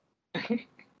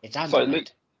 It's on sorry,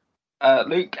 tonight.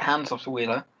 Luke Hands Off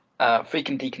Wheeler,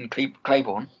 Freaking Deacon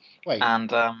Claiborne, Wait,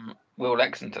 and Will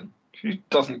Lexington, who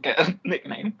doesn't get a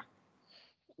nickname.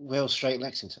 Will Straight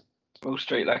Lexington. Will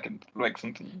Straight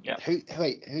Lexington. Yeah.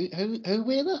 Who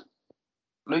Wheeler?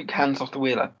 Luke Hands Off the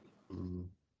Wheeler, Mm.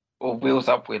 or Wheels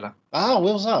Up Wheeler. Ah,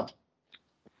 Wheels Up.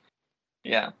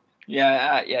 Yeah.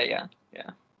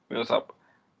 Wheels Up.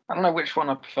 I don't know which one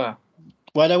I prefer.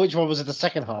 Well, I know which one was in the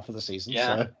second half of the season.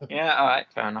 Yeah. So. Yeah, all right,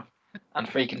 fair enough. And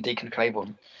Freaking Deacon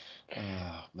Claiborne.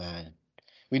 Oh man,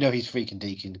 we know he's freaking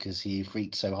Deacon because he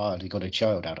freaked so hard he got a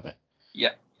child out of it.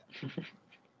 Yeah.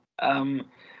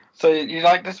 So you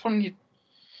like this one? You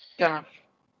kind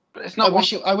of. It's not.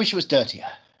 I wish it was dirtier.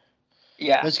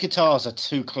 Yeah. Those guitars are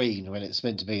too clean when it's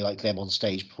meant to be like them on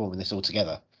stage performing this all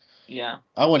together. Yeah.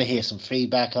 I want to hear some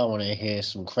feedback. I want to hear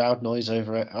some crowd noise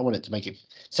over it. I want it to make it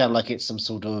sound like it's some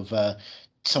sort of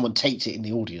someone taped it in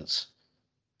the audience.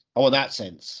 I want that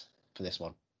sense for this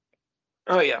one.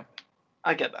 Oh yeah,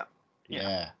 I get that.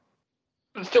 Yeah.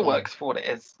 But it still Yeah. works for what it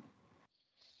is.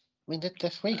 I mean, they're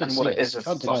three good And what it singers. is a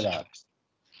Can't deny sausage that. fest.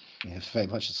 Yeah, it's very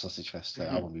much a sausage fest that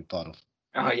I Mhm. want to be part of.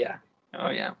 Oh yeah.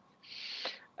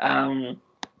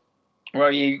 Well,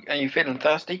 are you feeling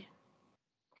thirsty?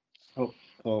 Well,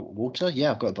 water? Yeah,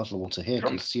 I've got a bottle of water here.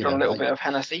 From 'cause, you a know, little like- bit of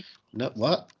Hennessy, No,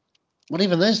 what? What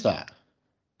even is that?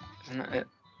 isn't it?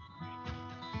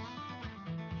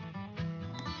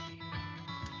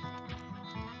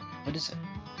 What is it?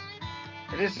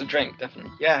 It is a drink,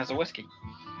 definitely. Yeah, it's a whiskey.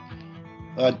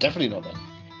 Definitely not then.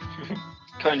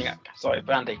 Cognac. Sorry,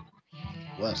 brandy.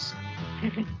 Worse.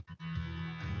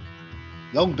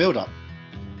 Long build up.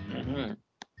 Hmm.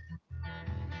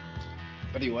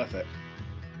 Pretty worth it.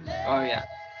 Oh yeah.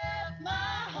 Left my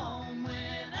home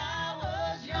when I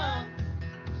was young.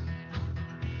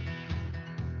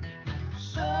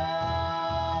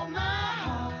 Sold my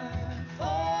heart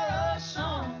for a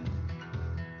song.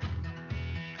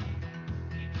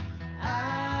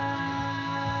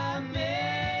 I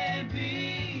may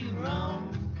be wrong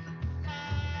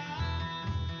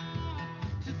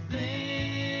to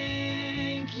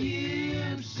think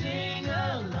you sing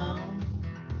along.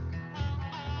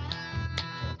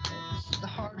 The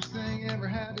hardest thing I ever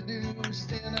had to do was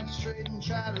stand up straight and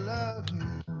try to love you.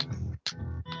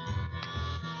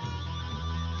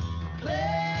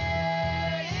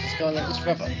 Just go like this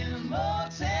forever.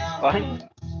 Fine.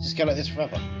 Just go like this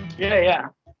forever. Yeah.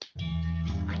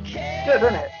 Good,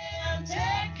 isn't it?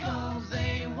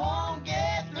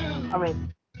 I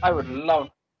mean, I would love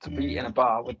to be in a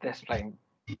bar with this playing.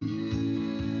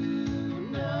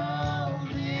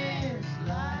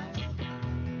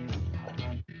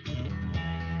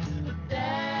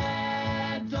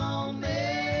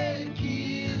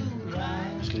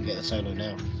 I'm just gonna get the solo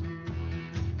now.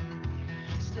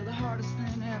 Still the hardest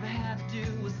thing I ever had to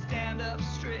do was stand up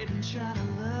straight and try to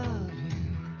love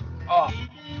you. Oh,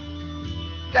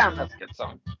 damn, that's a good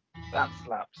song. That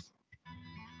slaps.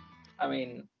 I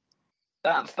mean,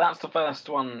 that's the first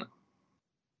one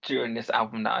during this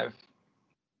album that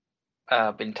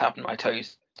I've been tapping my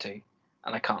toes to,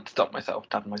 and I can't stop myself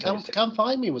tapping my toes to. Come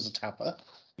Find Me was a tapper.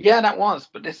 Yeah, that was,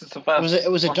 but this is the first. It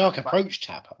was a one dark that's like- approach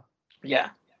tapper. Yeah,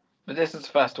 but this is the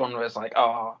first one where it's like,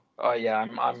 oh yeah,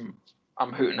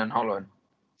 I'm hooting and hollering.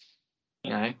 You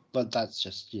know, But that's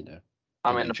just, you know,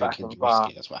 I'm when in you're the back drinking of the your bar,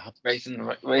 whiskey, that's what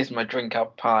happens. raising my drink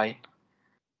up high.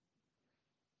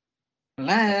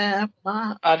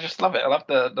 I just love it. I love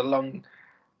the long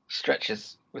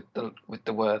stretches with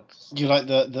the words. You like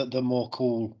the more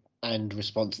call and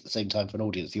response at the same time for an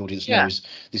audience. The audience Yeah. knows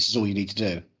this is all you need to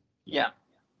do. Yeah.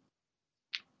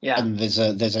 And there's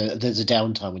a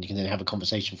downtime when you can then have a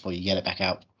conversation before you get it back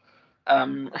out.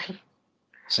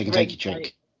 So you can take your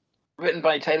drink. Written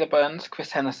by Taylor Burns,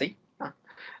 Chris Hennessy,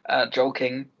 Joel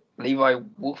King, Levi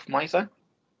Wolfmeyer,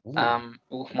 Ooh.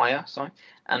 Wolfmeyer, sorry,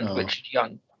 and Oh. Richard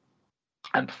Young,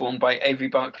 and performed by Avery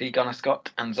Barkley, Gunnar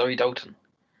Scott, and Zoe Dalton.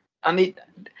 And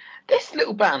this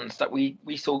little bands that we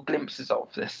saw glimpses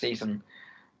of this season,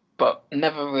 but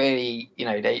never really, you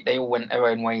know, they all went their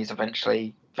own ways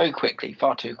eventually, very quickly,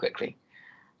 far too quickly.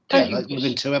 Don't you like wish,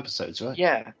 within 2 episodes, right?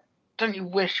 yeah, don't you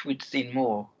wish we'd seen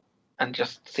more and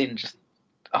seen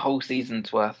a whole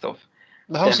season's worth of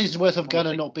The whole them season's worth of Gunner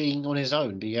bonding? not being on his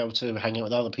own, being able to hang out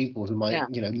with other people who might,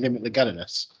 Yeah. limit the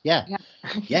Gunnerness. Yeah. Yeah.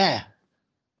 Yeah.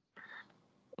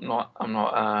 I'm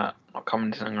not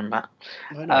commenting on that.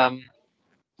 Why not?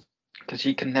 Because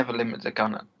you can never limit the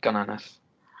gunnerness.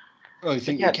 Oh, you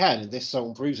think yeah. you can? And this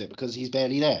song proves it because he's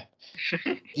barely there.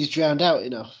 He's drowned out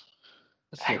enough.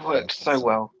 That's It not worked fair, so son.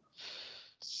 well.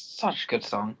 Such a good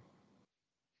song.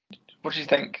 What do you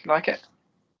think? Like it?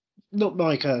 Not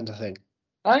my kind of thing.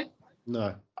 No?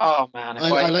 No. Oh man, if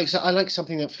I like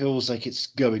something that feels like it's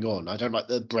going on. I don't like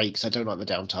the breaks. I don't like the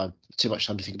downtime. Too much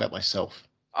time to think about myself.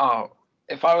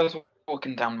 if I was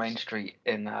walking down Main Street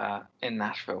in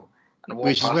Nashville and walked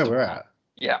Which is past where a we're bar, at.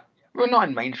 yeah, we're not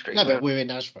in Main Street. No, but we're in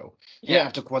Nashville. You yeah,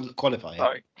 don't have to qualify it.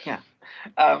 sorry, yeah.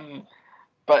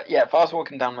 But yeah, if I was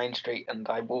walking down Main Street and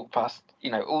I walk past,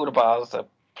 all the bars are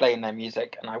playing their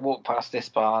music, and I walk past this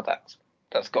bar that's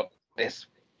got this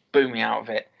booming out of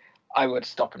it, I would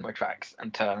stop in my tracks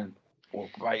and turn and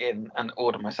walk right in and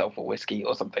order myself a whiskey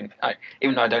or something.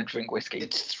 Even though I don't drink whiskey.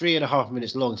 It's 3.5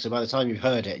 minutes long, so by the time you've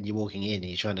heard it and you're walking in and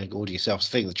you're trying to order yourself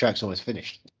something, the track's almost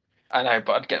finished. I know,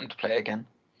 but I'd get them to play it again.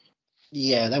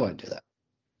 Yeah, they won't do that.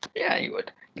 Yeah, you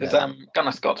would, because No.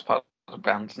 Gunnar Scott's part of the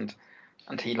band,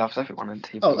 and he loves everyone. And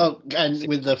he and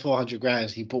with the 400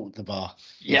 grand, he bought the bar,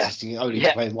 yeah, insisting only yeah.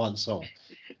 to play one song.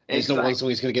 And it's not one Exactly. song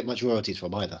he's going to get much royalties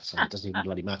from either, so it doesn't even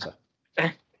bloody matter.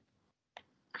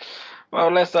 Well,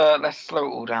 let's slow it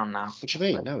all down now. What do you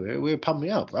mean? No, we're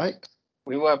pumping up, right?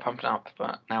 We were pumping up,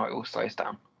 but now it all slows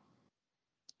down.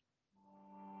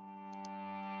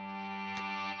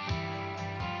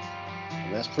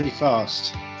 That's pretty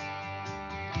fast.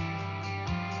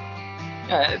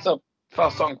 Yeah, it's a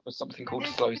fast song for something called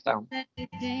Slows Down.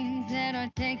 Things that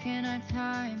are taking our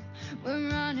time. We're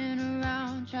running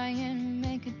around trying to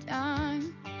make a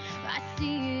dime. I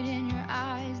see it in your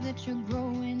eyes that you're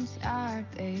growing tired,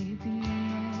 baby. You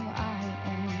know I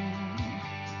am.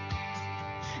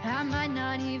 I might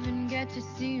not even get to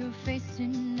see your face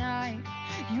tonight.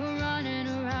 You're running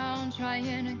around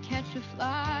trying to catch a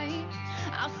flight.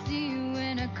 I'll see you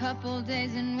in a couple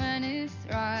days, and when it's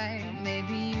right,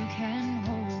 maybe you can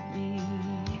hold me.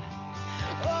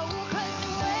 Oh, 'cause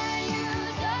when you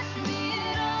touch me,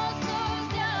 it all slows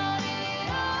down, it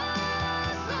all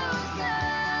slows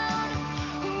down.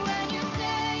 When you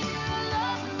say you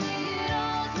love me, it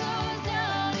all slows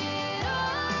down, it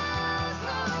all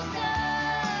slows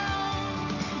down.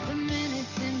 The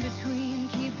minutes in between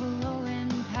keep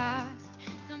rolling past.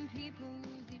 Some people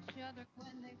lose each other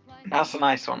when they fly. That's a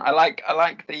nice one. I like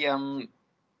the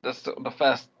sort of the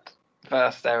first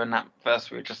verse there, and that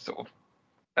verse we just sort of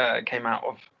came out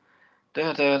of.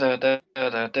 That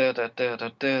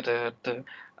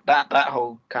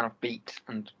whole kind of beat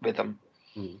and rhythm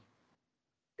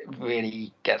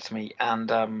really gets me,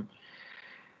 and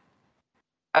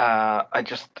I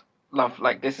just love,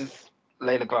 like, this is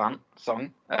Layla Grant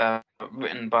song,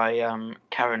 written by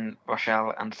Karen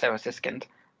Rochelle and Sarah Siskind,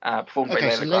 performed by Okay,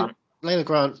 Layla so Grant. Layla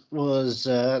Grant was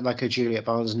like a Juliet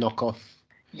Barnes knockoff.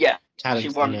 Yeah, Talent she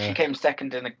won. singer. She came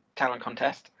second in a talent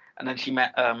contest, and then she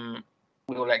met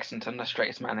Will Lexington, the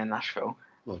straightest man in Nashville.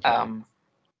 And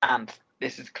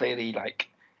this is clearly like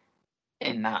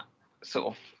in that sort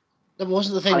of. That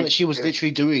wasn't the thing that she was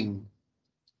literally doing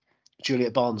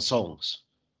Juliet Barnes songs,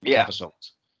 cover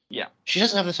songs. Yeah. She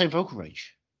doesn't have the same vocal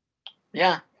range.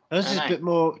 Yeah. Hers is a bit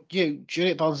more.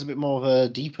 Juliet Barnes is a bit more of a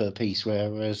deeper piece,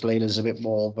 whereas Layla's a bit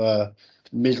more of a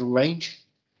middle range.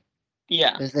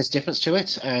 Yeah. There's difference to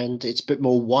it, and it's a bit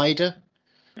more wider.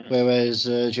 Whereas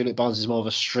Juliet Barnes is more of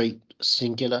a straight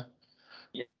singular.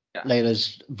 Yeah.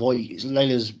 Layla's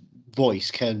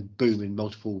voice can boom in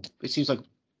multiple. It seems like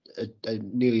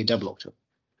nearly a double octave.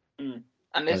 And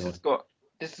this has got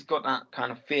that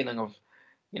kind of feeling of,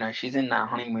 she's in that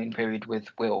honeymoon period with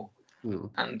Will,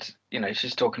 and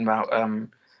she's talking about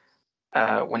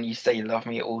when you say you love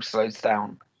me, it all slows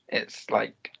down. It's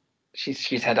like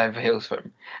she's head over heels for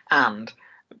him, and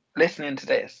listening to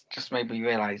this just made me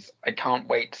realize I can't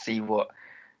wait to see what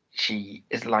she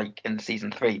is like in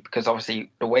season 3, because obviously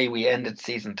the way we ended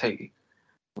season 2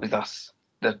 with us,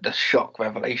 the shock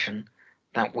revelation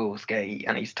that Will's gay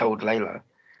and he's told Layla.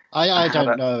 I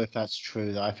don't know if that's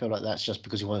true. I feel like that's just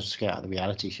because he wants to get out of the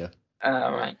reality show.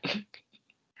 Right. It's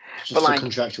just a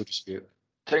contractual dispute.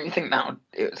 Don't you think that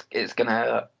it's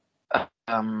gonna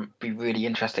be really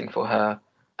interesting for her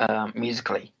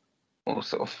musically, or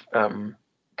sort of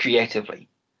creatively?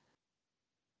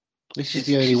 This is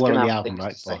the only one on the album,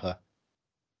 right, for her?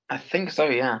 I think so,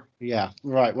 yeah. Yeah,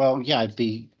 right. Well, yeah, it'd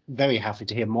be very happy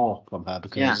to hear more from her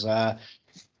because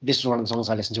this was one of the songs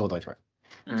I listened to all the way through.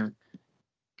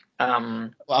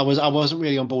 Um, I wasn't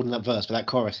really on board in that verse, but that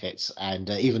chorus hits, and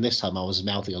even this time I was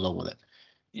mouthing along with it,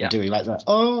 Yeah. and doing like that.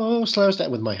 Oh, slow us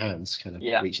down with my hands, kind of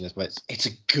Yeah. reaching this. But it's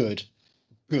a good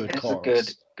it's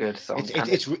chorus. a good song.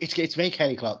 It's very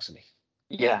Kelly Clarkson-y,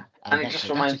 yeah, and it just that's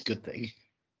reminds a good thing.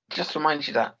 just reminds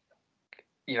you that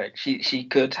she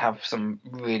could have some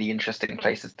really interesting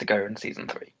places to go in season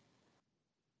 3.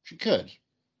 She could,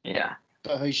 Yeah,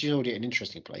 but she's already at an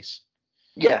interesting place.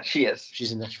 yeah, she is,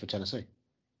 She's in Nashville, Tennessee.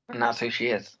 and that's who she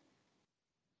is.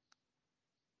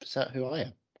 Is that who I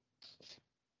am?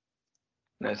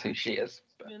 Knows who she is.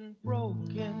 But Been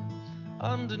broken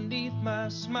underneath my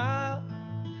smile.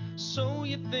 So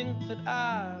you think that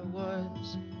I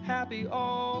was happy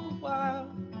all the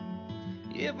while?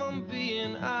 If I'm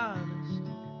being honest,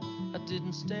 I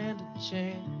didn't stand a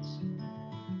chance.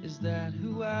 Is that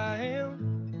who I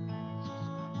am?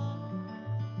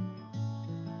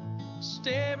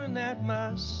 Staring at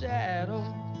my shadow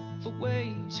for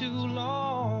way too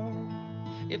long.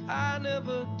 If I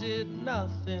never did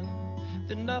nothing,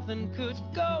 then nothing could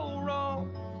go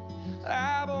wrong.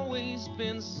 I've always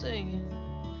been singing,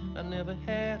 I never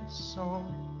had a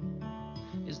song.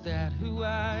 Is that who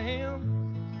I am?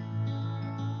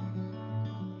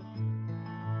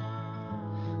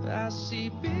 I see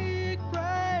big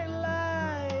bright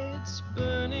lights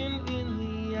burning in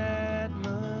the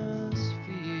atmosphere,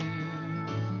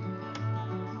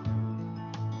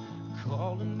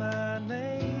 calling my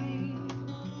name,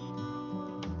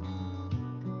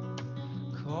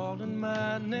 calling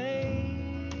my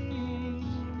name,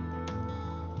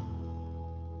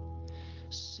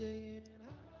 saying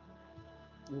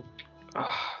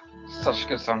such a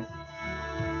good song.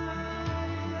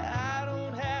 I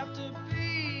don't have to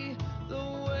be the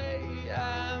way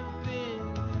I've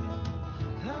been.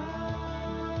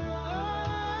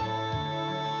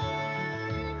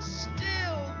 I've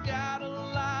still got a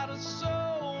lot of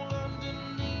soul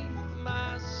underneath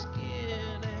my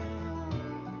skin,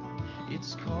 and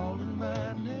it's calling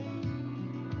my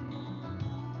name,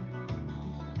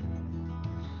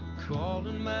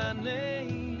 calling my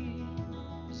name.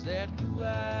 Is that who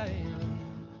I am?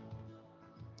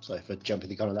 Sorry for jumping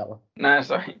the gun on that one. No,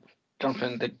 sorry,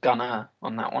 jumping the gunner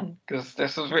on that one because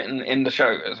this was written in the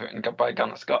show. It was written by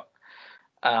Gunnar Scott,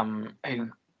 who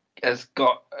has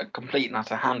got a complete and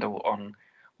utter handle on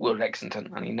Will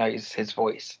Lexington, and he knows his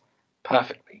voice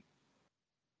perfectly,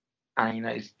 and he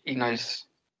knows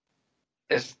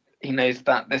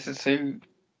that this is who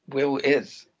Will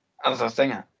is as a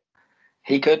singer.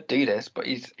 He could do this, but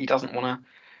he doesn't want to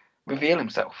reveal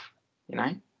himself.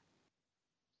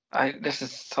 This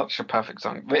is such a perfect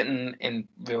song, written in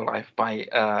real life by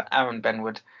Aaron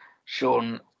Benwood,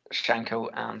 Sean Shankel,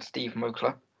 and Steve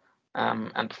Mokler,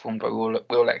 and performed by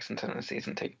Will Lexington in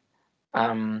season 2.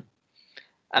 And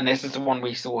this is the one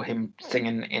we saw him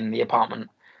singing in the apartment,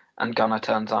 and Gunnar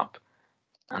turns up,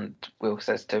 and Will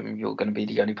says to him, "You're going to be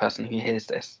the only person who hears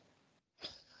this,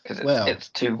 because it's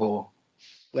too raw."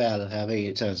 Well, I mean,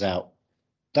 it turns out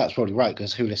that's probably right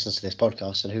because who listens to this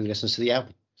podcast and who listens to the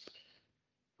album?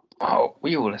 Oh,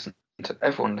 we all listen to.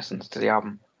 Everyone listens to the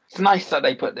album. It's nice that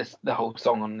they put the whole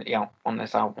song on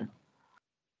this album.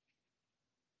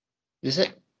 Is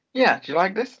it? Yeah, do you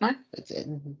like this? No.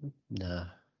 No.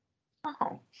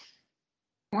 Oh,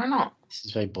 why not? This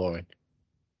is very boring.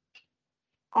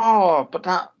 Oh, but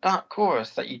that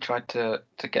chorus that you tried to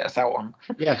get us out on.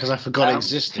 Yeah, because I forgot it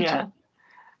existed. Yeah,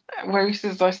 where he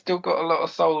says, "I still got a lot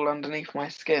of soul underneath my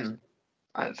skin."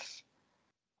 It's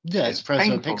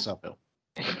Frozen painful. Pixar film.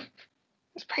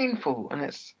 It's painful, and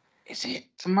Is it?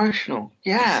 it's emotional.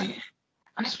 Yeah,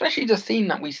 and especially the scene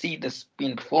that we see this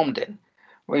being performed in,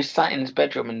 where he's sat in his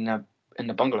bedroom in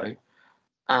the bungalow,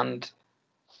 and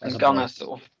As a Gunnar boy.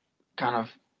 sort of kind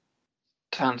of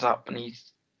turns up, and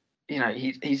he's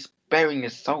bearing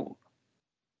his soul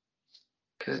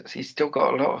because he's still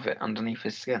got a lot of it underneath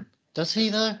his skin. Does he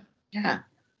though? Yeah.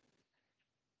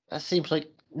 That seems like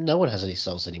no one has any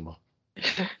souls anymore.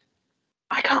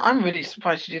 I'm really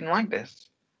surprised you didn't like this.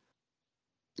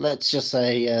 Let's just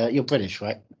say you're British,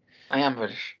 right? I am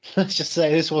British. Let's just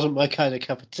say this wasn't my kind of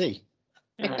cup of tea.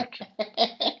 Okay.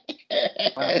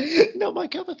 Not my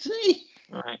cup of tea.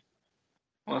 Right.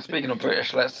 Well, speaking of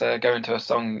British, let's go into a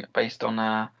song based on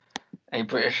a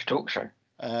British talk show.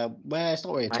 Well, it's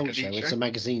not really a talk show. Magazine It's show? a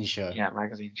magazine show. Yeah,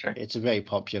 magazine show. It's a very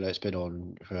popular. It's been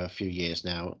on for a few years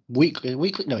now. Weekly?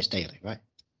 No, it's daily, right?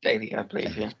 Daily, I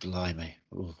believe. Daily, Yeah. blimey.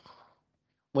 Ooh.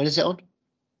 When is it on?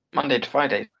 Monday to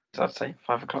Friday, I'd say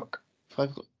 5 o'clock.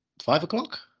 5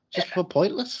 o'clock? Just for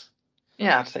pointless?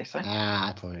 Yeah, I'd say so.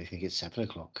 I probably think it's 7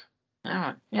 o'clock. All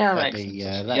right. Yeah, That'd makes be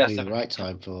sense. that'd be the 7. right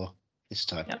time for this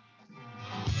time. Yeah.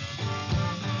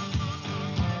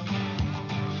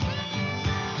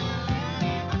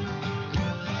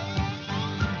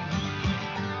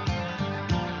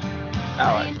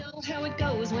 All right. You know how it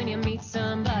goes when you meet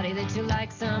somebody that you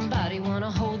like, somebody wanna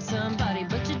hold somebody,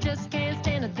 but you just can't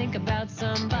stand to think about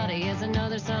somebody as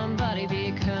another somebody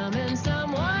becoming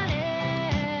someone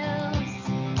else.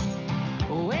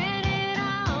 When it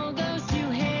all goes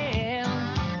to hell,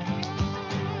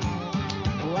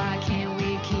 why can't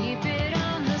we keep it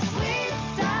on the sweet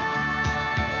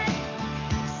side?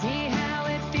 See how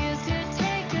it feels to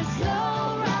take a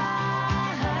slow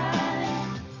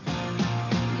ride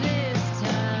this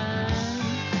time.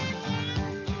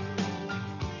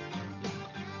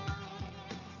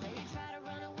 Maybe try to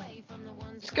run away from the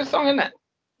ones It's a good song, isn't it?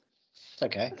 It's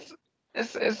okay.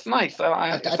 It's nice.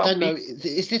 I It's don't know. upbeat.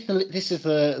 Is this is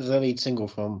the lead single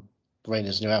from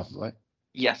Raina's new album, right?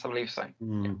 Yes, I believe so. I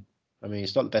mean,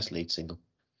 it's not the best lead single.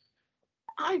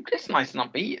 It's nice and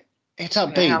upbeat. It's I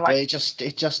upbeat, like- but it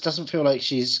just doesn't feel like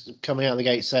she's coming out of the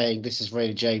gate saying, "This is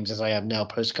Raina James as I am now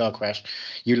post car crash.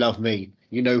 You love me.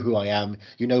 You know who I am.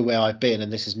 You know where I've been,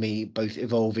 and this is me both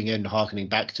evolving and harkening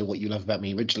back to what you love about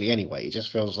me originally." Anyway, it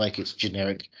just feels like it's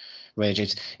generic Raina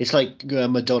James. It's like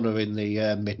Madonna in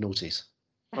the mid noughties.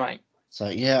 Right. So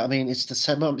yeah, I mean, it's the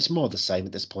same. It's more the same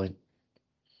at this point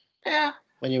Yeah.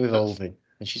 when you're evolving,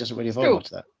 and she doesn't really evolve Still,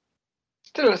 after that.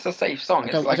 Still, it's a safe song.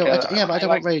 I don't want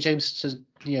Raina James to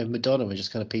Madonna and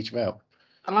just kind of peter out.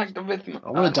 I like the rhythm.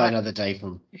 I want to die another day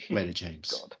from Raina James.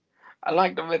 God. I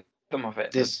like the rhythm of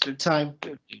it. This time,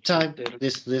 this time.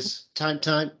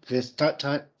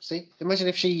 See, imagine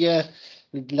if she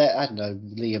let, I don't know,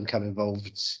 Liam come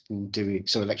involved in doing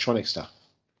some electronic stuff.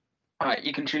 Alright,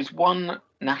 you can choose one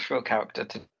Nashville character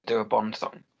to do a Bond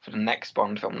song for the next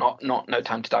Bond film. Not No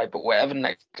Time to Die, but whatever the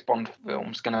next Bond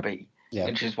film's gonna be. Yeah. You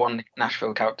can choose one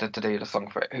Nashville character to do the song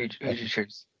for it. Who do you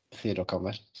choose? Theodore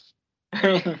Conrad,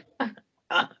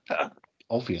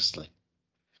 obviously.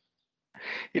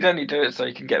 You'd only do it so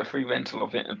you can get a free rental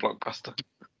of it in Blockbuster.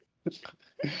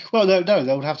 Well, no,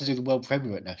 they'll have to do the world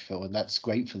premiere at Nashville, and that's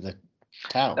great for the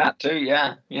town. That too,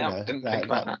 yeah. Yeah, know, didn't that- think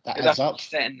about that- that. that It'd have adds to up. be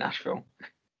set in Nashville.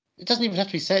 It doesn't even have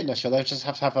to be set in Nashville. They'll just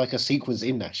have to have like a sequence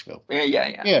in Nashville. Yeah.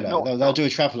 Yeah, no, Not- they'll do a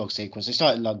travelogue sequence. They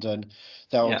start in London.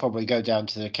 They'll Yeah. probably go down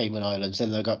to the Cayman Islands.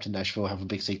 Then they'll go up to Nashville, have a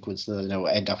big sequence. Then they'll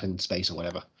end up in space or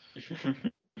whatever.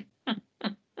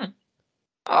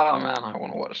 Oh man, I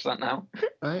want to watch that now.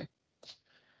 Right.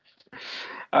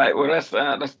 All right, well let's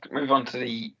move on to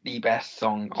the best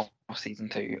song of season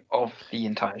 2 of the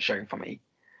entire show for me.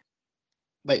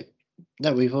 Wait,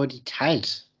 no, we've already had a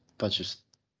bunch of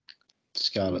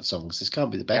Scarlet songs. This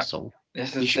can't be the best song.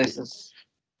 This You is should this is.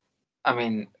 I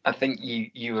mean, I think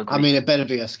you agree. I mean, it better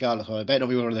be a Scarlet song. It better not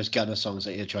be one of those Gunner songs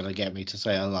that you're trying to get me to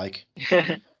say I like.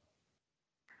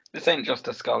 This ain't just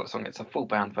a Scarlet song; it's a full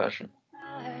band version.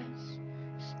 eyes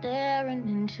staring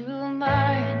into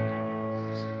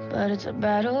mine, but it's a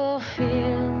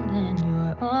battlefield and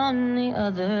you're on the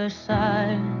other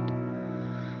side.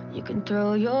 You can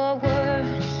throw your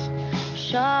words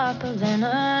sharper than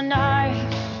a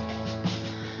knife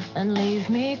and leave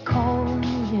me cold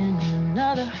in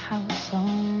another house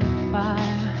on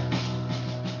fire.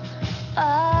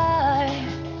 I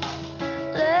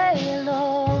lay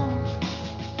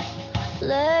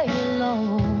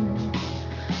low,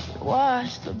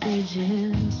 watch the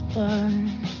bridges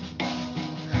burn.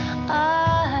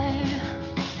 I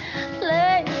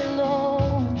lay low.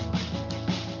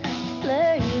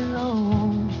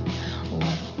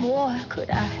 What more could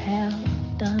I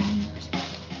have done?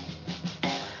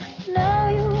 Now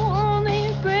you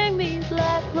only bring me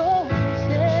black roses,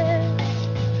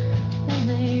 and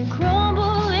they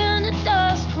crumble into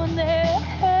dust when they're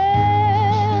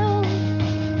held.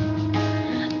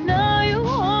 Now you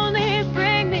only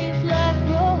bring me black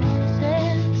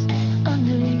roses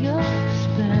under your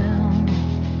spell.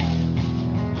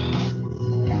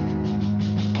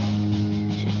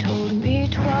 She told me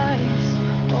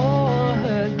twice all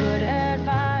her good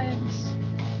advice.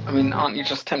 I mean, aren't you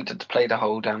just tempted to play the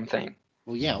whole damn thing?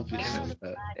 Well, yeah, obviously.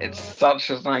 But It's such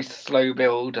a nice slow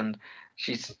build, and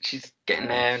she's getting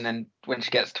there, and then when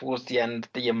she gets towards the end,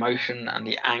 the emotion and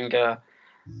the anger.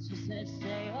 She said,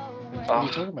 stay away. what are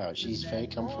you talking about? She's very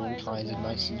comfortable and kind and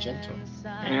nice and gentle.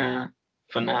 Yeah,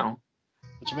 for now.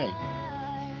 What do you mean?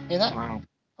 Hear that? Wow.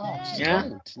 Oh, she's Yeah.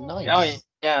 kind. Nice. Oh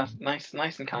yeah,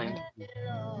 nice and kind.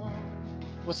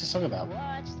 What's this song about?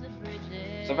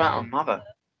 It's about a mother.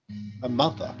 A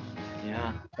mother?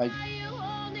 Yeah. Like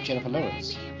Jennifer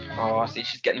Lawrence? Oh, I see.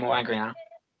 She's getting more angry now.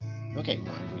 You're getting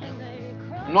more angry now.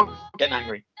 I'm not getting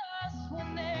angry.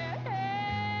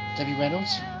 Debbie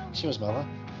Reynolds, she was mother.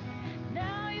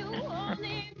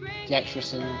 The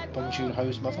actress in Bong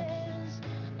Joon-ho's mother.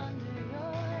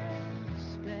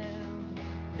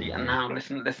 Yeah, now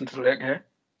listen to the lyric here.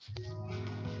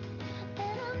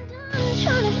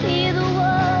 Trying to be the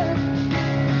one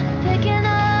picking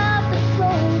up the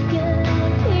broken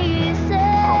pieces.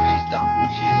 Oh, she's done.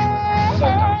 She's so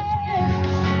done.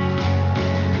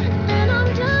 And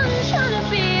I'm done trying to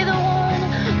be the one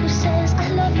who says I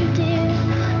love you, dear,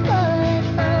 but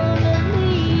I'm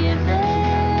leaving.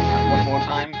 One more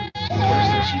time. Chorus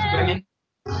that she's bringing.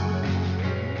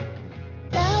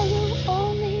 Now you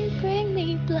only bring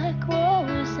me black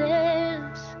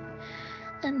roses,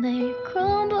 and they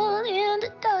crumble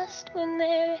into dust when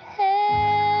they're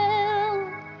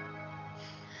held.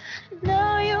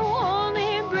 Now you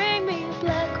only bring me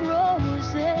black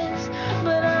roses,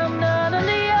 but I'm not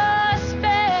under your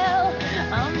spell.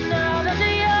 I'm not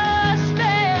under your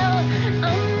spell.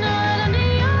 I'm not under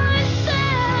your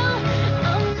spell.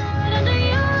 I'm not under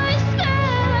your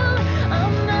spell.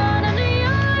 I'm not under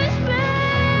your spell.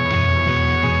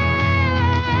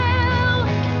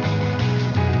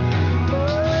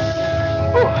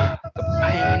 Oh, the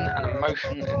pain and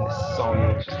emotion in this song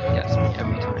just gets me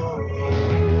every time.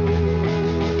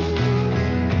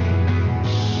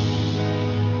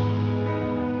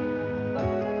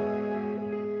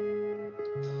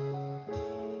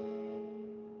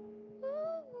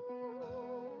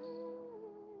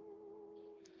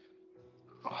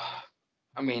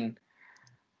 I mean,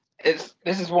 this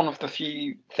is one of the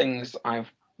few things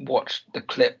I've watched the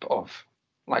clip of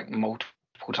like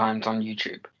multiple times on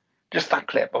YouTube. Just that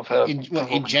clip of her. In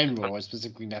performing. general,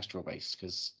 specifically Natural Base,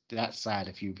 because that's sad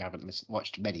if you haven't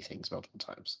watched many things multiple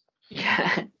times.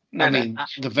 Yeah. No, I mean,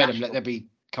 actually, the Venom Let Natural. There Be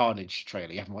Carnage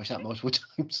trailer. You haven't watched that multiple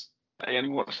times. I only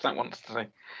watched that once today.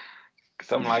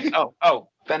 Because I'm like, oh,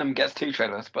 Venom gets 2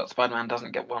 trailers, but Spider-Man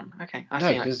doesn't get 1. Okay, I No,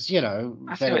 see it. because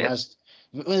I see Venom it. has.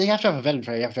 Well, you have to have a Venom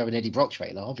trailer. You have to have an Eddie Brock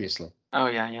trailer, obviously. Oh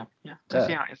yeah. I Duh.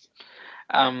 see how it is.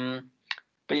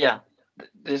 But yeah,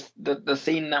 the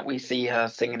scene that we see her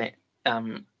singing it,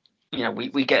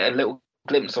 we get a little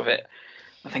glimpse of it,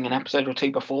 I think an episode or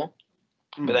 2 before,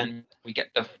 but then we get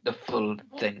the full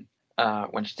thing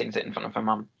when she sings it in front of her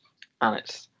mum, and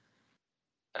it's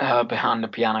her behind the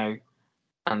piano,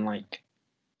 and like,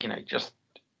 just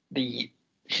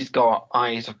she's got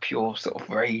eyes of pure sort of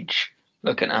rage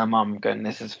looking at her mum going,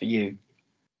 "This is for you."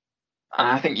 And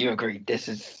I think you agree, this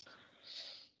is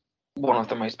one of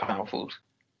the most powerful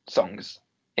songs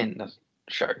in the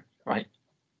show, right?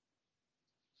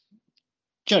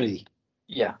 Johnny,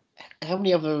 Yeah. how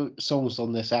many other songs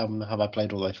on this album have I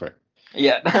played all the way through?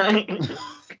 Yeah.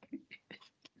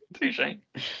 Touche.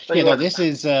 So Yeah, no, you're- this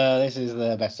is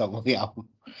the best song on the album.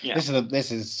 Yeah.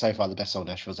 This is so far the best song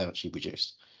Nashville's ever actually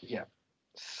produced. Yeah.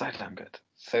 So damn good.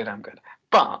 So damn good.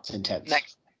 But It's intense.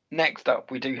 next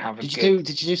up we do have a Did good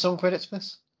you do song credits for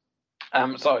this?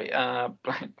 sorry,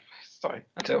 sorry,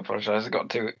 I do apologise, I got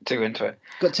too into it.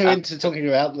 Got too into talking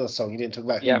about the song. You didn't talk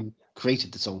about Yeah. who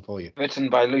created the song for you. Written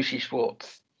by Lucy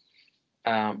Schwartz,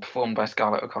 performed by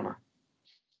Scarlett O'Connor.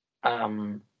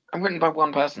 And written by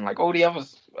one person. Like all the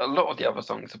others, a lot of the other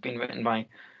songs have been written by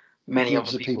many Groups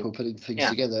other of people putting things Yeah.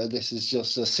 together. This is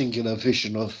just a singular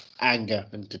vision of anger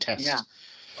and detest. Yeah.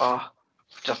 Oh,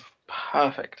 just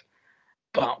perfect.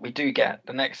 But we do get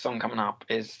the next song coming up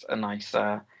is a nice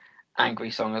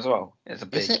angry song as well. It's a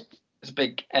big Is it? It's a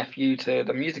big FU to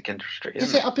the music industry, Is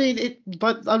isn't it? I mean,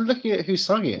 but I'm looking at who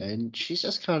sung it, and she's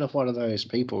just kind of one of those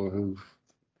people who,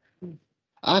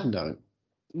 I don't know.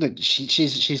 Look,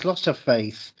 she's lost her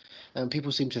faith, and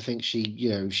people seem to think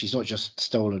she's not just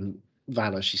stolen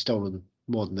valor; she's stolen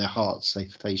more than their hearts. They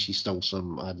say she stole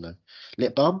some, I don't know,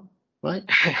 lip balm, right?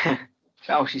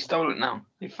 Oh, she stole it now.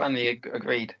 We finally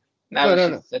agreed. Now No,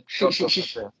 that no, she's said She- God she- bless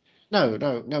she- her.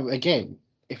 No. Again,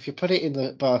 if you put it in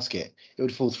the basket, it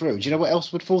would fall through. Do you know what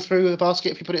else would fall through the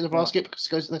basket if you put it in the What? basket because it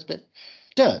goes in this bit?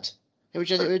 Dirt. The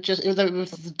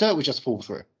dirt would just fall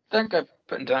through. Don't go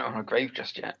putting dirt on her grave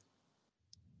just yet.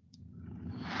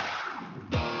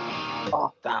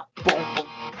 Oh, that. Boom, boom.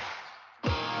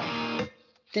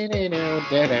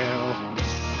 Da-da-da-da-da.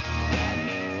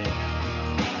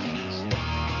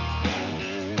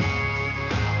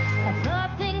 I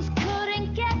thought things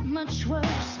couldn't get much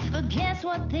worse, but guess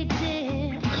what they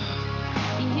did?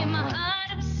 You hit my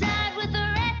heart upside with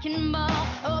a wrecking ball.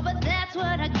 Oh, but that's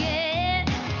what I get.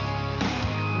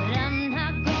 But I'm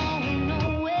not going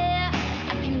nowhere.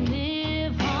 I can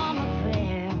live on my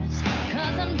prayers.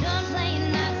 'Cause I'm done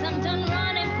playing nice. I'm done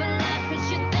running for life.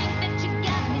 'Cause you think that you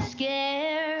got me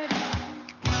scared.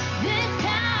 This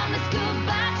time it's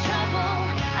goodbye.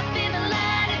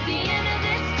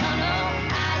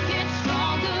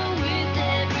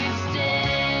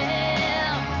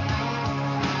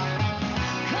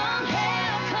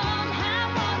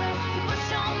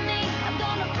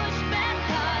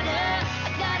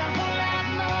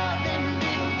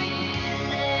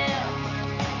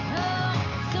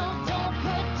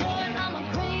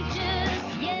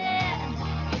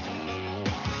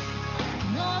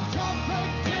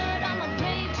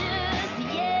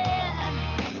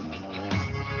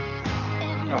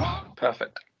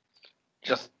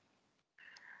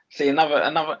 See, another.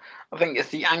 I think it's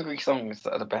the angry songs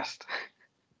that are the best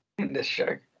in this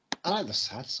show. I like the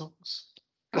sad songs.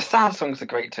 The sad songs are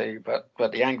great too, but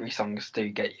the angry songs do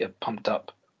get you pumped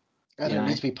up. I You don't know?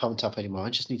 need to be pumped up anymore. I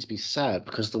just need to be sad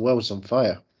because the world's on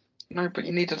fire. No, but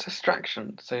you need a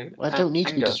distraction. So I don't need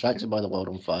to be anger. distracted by the world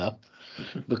on fire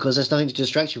because there's nothing to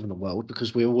distract you from the world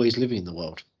because we're always living in the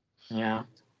world. Yeah.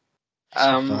 It's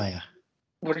on fire.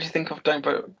 What did you think of Don't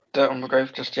Put Dirt on My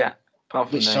Grave just yet? Apart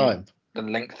from Which time? the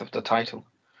length of the title.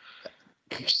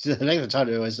 The length of time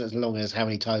is as long as how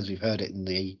many times we've heard it in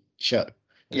the show at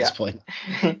this Yeah. point.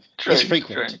 True, It's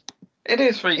frequent. true. It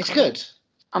is frequent. It's good. It's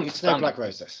no Understandable. Black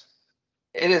Roses.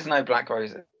 It is no Black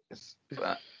Roses,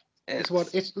 but It's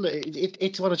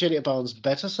one of Juliet Barnes'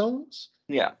 better songs.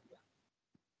 Yeah,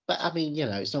 But I mean, you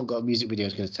know, it's not got a music video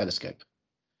as good as Telescope.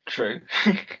 true.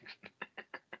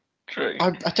 True. I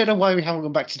don't know why we haven't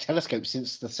gone back to Telescope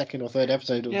since the second or third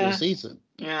episode of Yeah. the season.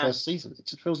 Yeah. First season. It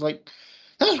just feels like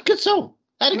that was a good song.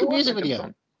 That had a It good was music a good video.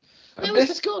 song. Where This- was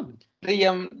this gone?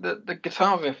 The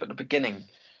guitar riff at the beginning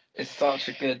is such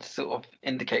a good sort of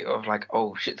indicator of like,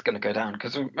 oh, shit's gonna go down.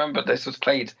 Because remember, this was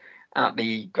played at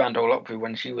the Grand Ole Opry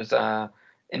when she was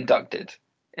inducted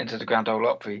into the Grand Ole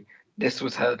Opry. This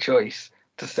was her choice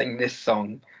to sing this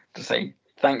song to say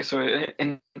thanks for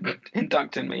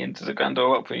inducting me into the Grand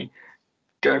Ole Opry.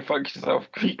 Go fuck yourself,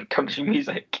 country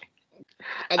music.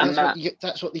 And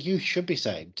that's what the youth should be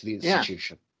saying to the Yeah.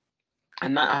 institution.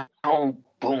 And that whole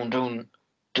boom, doom,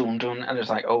 and it's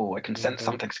like, oh, I can sense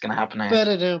something's gonna happen here.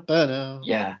 Ba-da-da.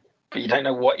 Yeah, but you don't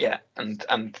know what yet. And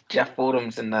Jeff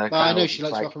Fordham's in the crowd. Well, I know she it's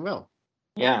likes like, rock and roll.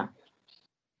 Yeah.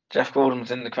 Jeff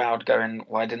Fordham's in the crowd going,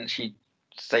 why didn't she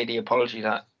say the apology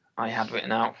that I had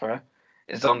written out for her?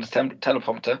 It's on the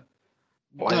teleprompter.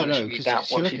 Why No, didn't she no, read because that?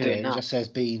 she What's look she at it, doing it now? just says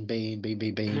bean, bean, bean,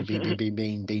 bean, bean, bean, bean, bean,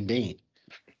 bean, bean, bean.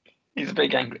 He's a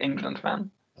big England fan.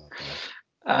 Oh,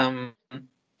 God.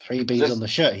 3 beans this- on the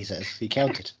shirt, he says. He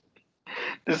counted.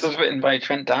 This was written by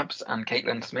Trent Dabbs and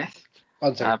Caitlin Smith.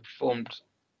 One second. Performed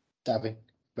Dabbing.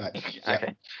 Right. Yeah.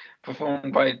 Okay.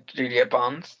 Performed by Juliet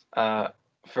Barnes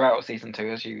throughout season 2,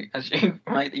 as you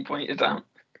rightly pointed out.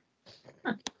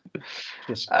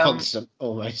 Just constant,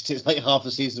 almost. It's like half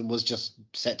the season was just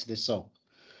set to this song.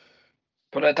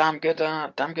 But a damn good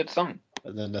song.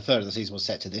 And then the third of the season was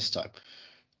set to this time.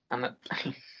 And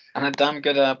a damn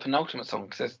good penultimate song,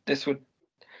 because this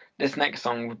next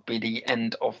song would be the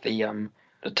end of the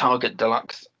Target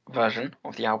Deluxe version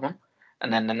of the album,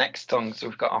 and then the next songs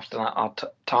we've got after that are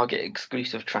Target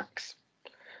exclusive tracks.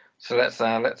 So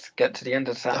let's get to the end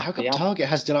of that. How come Target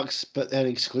has deluxe but they're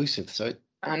exclusive? So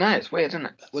I know, it's weird, isn't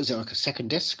it? was it like a second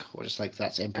disc or just like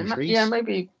that's MP3s? Yeah,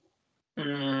 maybe.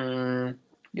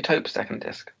 You'd hope second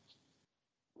disc.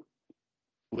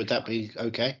 Would that be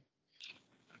okay?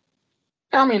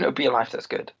 I mean, it would be a life that's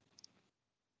good.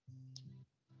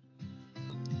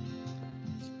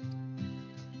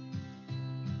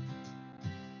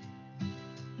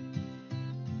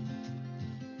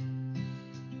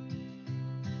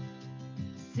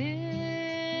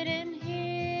 Sitting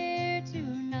here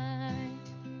tonight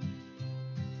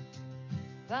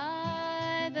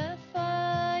by the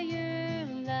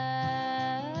firelight,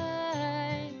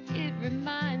 it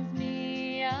reminds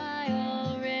me I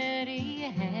already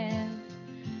have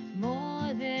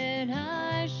more than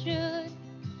I should.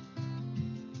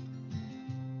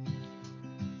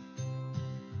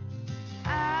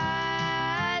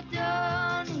 I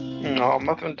don't need Oh,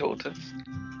 mother and daughter.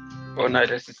 Oh no,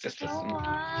 this is sisters.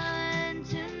 someone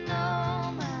to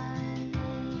know my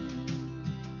name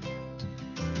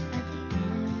at the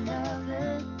end of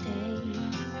the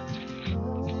day.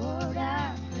 Lord,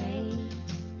 I pray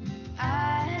I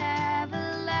have a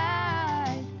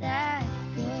life that's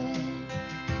good.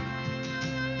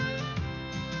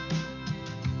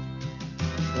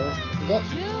 Well, we got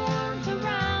Two arms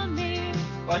around me,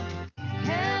 Like,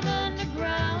 heaven to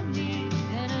ground me,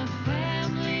 and a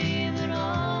family that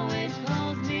always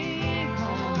calls me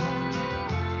home.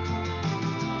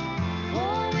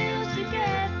 4 wheels to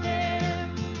get there,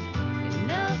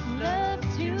 enough love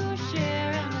to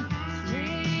share, and a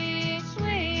sweet,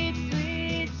 sweet,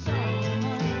 sweet song.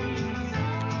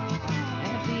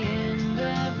 At the end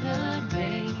of the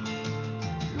day,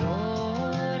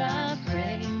 Lord, I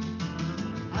pray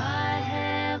I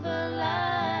have a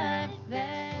life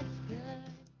that's good.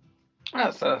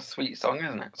 that's a sweet song,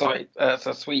 isn't it? Sorry, it's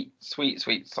a sweet, sweet,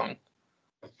 sweet song.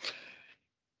 Do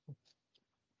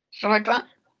you like that?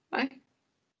 No?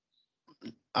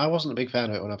 I wasn't a big fan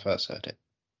of it when I first heard it.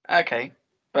 Okay,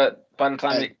 but by the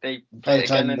time they By play the it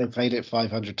time again, they played it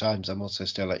 500 times, I'm also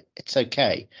still like, it's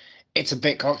okay. It's a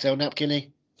bit cocktail napkin-y.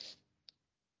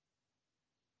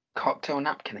 cocktail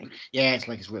napkining. Yeah, it's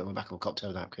like it's written on the back of a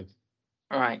cocktail napkin.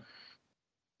 Right.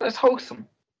 That's wholesome.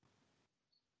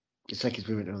 It's like it's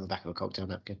written on the back of a cocktail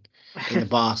napkin. In the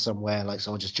bar somewhere, like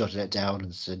someone just jotted it down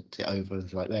and sent it over and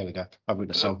was like, there we go. I've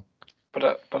written a song.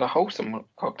 But a wholesome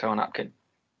cocktail napkin.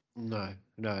 No.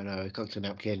 A cocktail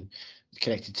napkin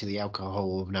connected to the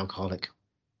alcohol of an alcoholic.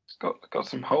 It's got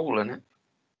some hole in it.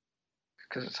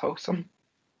 Because it's wholesome.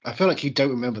 I feel like you don't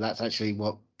remember that's actually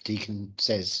what Deacon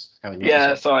says. How it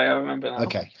Yeah, sorry, I remember now.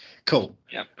 Okay, cool.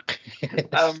 Yep.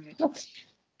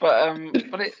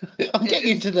 But it. I'm getting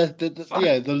into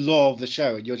the law of the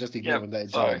show, and you're just ignoring that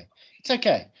entirely. sorry. It's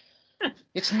okay.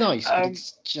 It's nice, but Um,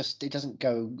 it's just it doesn't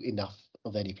go enough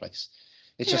of any place.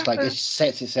 It's Yeah, just like but- it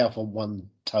sets itself on one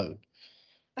tone.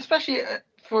 Especially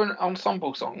for an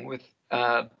ensemble song with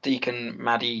Deacon,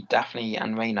 Maddie, Daphne,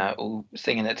 and Raina all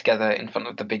singing it together in front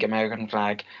of the big American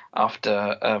flag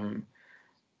after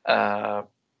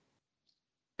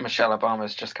Michelle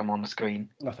Obama's just come on the screen.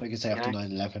 I think it's after Yeah.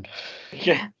 9/11.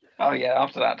 Yeah. Oh yeah,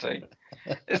 after that too.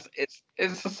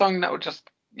 It's a song that would just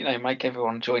make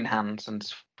everyone join hands and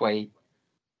sway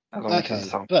along to the Okay,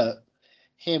 song. but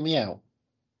hear me out.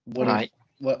 What Right.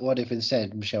 if what if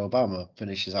instead Michelle Obama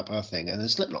finishes up her thing and then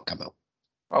Slipknot come out?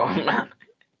 Oh man.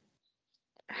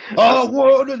 I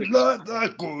wanna let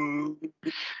that go.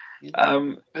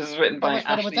 This is written How by much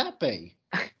better would Ashley. that be?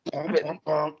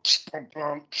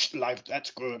 Life,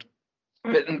 that's good.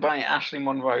 Written by Ashley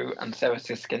Monroe and Sarah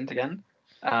Siskin again,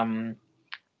 and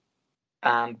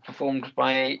performed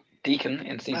by Deacon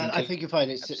in season 2. I think you find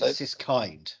it's episode. sis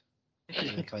kind.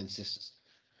 Kind sisters.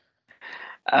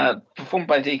 Performed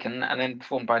by Deacon, and then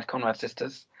performed by the Conrad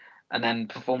sisters, and then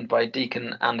performed by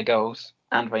Deacon and the girls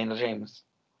and Raina James.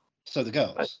 So the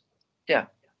girls.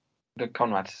 The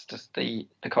Conrad sisters, the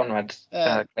Conrad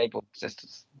Claiborne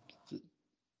sisters.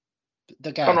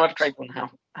 The gals. Conrad Claiborne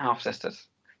half sisters.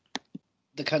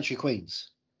 The country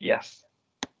queens. Yes,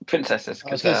 princesses.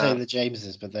 I was going to say the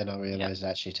Jameses, but then I Yeah. realised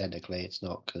actually technically it's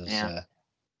not because Yeah.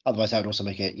 otherwise that would also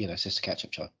make it sister catch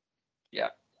up time. Yeah.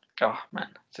 Oh man,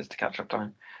 sister catch up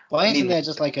time. Why We isn't need- there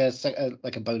just like a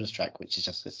bonus track which is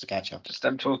just sister catch up, Just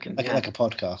them talking. like Yeah. like a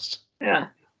podcast? Yeah,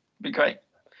 be great.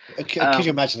 Could you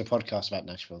imagine a podcast about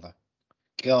Nashville though?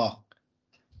 God,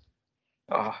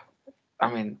 Oh, I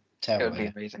mean, it terrible. would be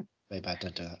idea. amazing. Very bad.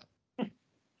 Don't do that.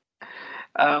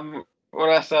 Well,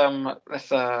 let's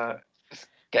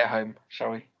get home,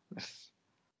 shall we?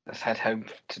 Let's head home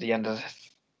to the end of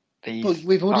this. But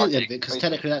we've already at the end Arctic of it because cruises.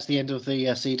 technically that's the end of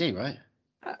the CD, right?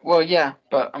 Well, yeah,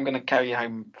 but I'm going to carry you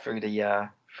home through the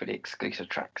exclusive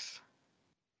tracks.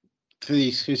 Through the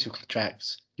exclusive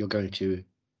tracks, you're going to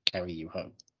carry you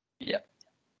home. Yeah.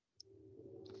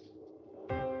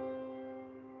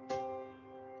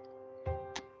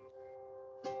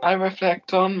 I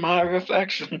reflect on my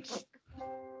reflections.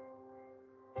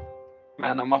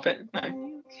 Man, I'm up it. No.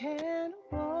 You can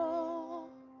walk,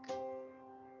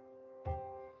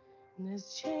 and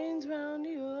there's chains round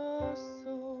your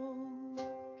soul.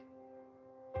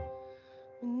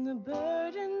 When the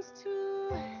burden's too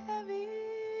heavy,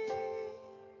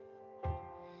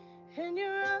 and you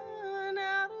run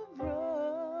out of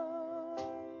road,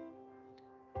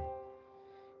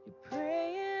 you're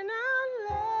praying out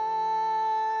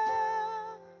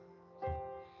loud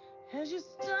as you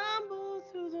stumble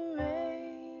through the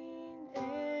rain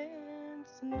and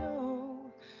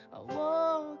snow. I'll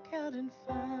walk out and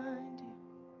find you.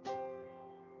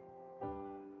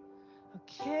 I'll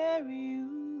carry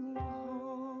you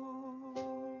home.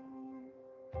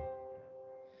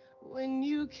 When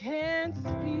you can't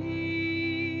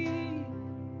speak,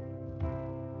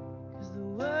 'cause the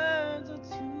words are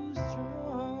too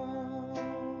strong.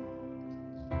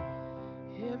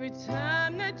 Every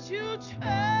time that you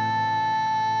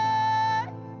try,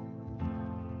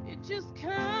 it just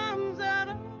comes out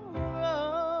all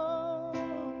wrong.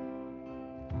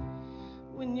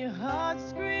 When your heart's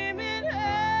screaming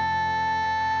out,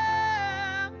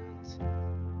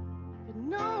 but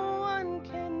no one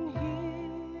can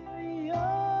hear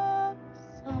your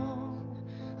song.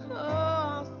 Oh,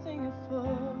 I'll sing it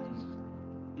for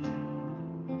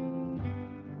you,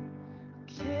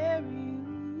 carry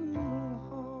you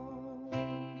home.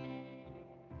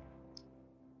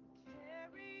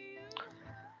 Carry you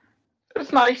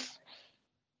It's nice.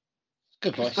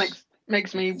 Good Just voice.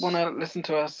 makes me want to listen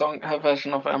to her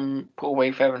version of Poor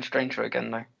Wayfaring Stranger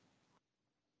again though.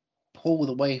 Paul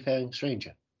the Wayfaring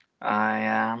Stranger. I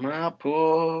am a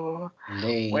poor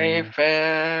Lame.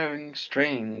 wayfaring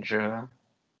stranger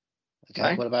Okay.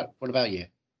 Right. What about you?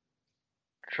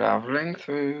 traveling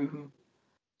through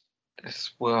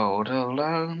this world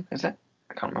alone. Is it?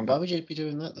 I can't remember. Why would you be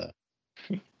doing that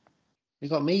though? You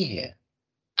got me here.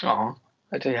 Oh,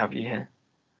 I do have you here.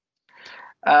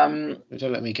 You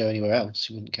don't let me go anywhere else.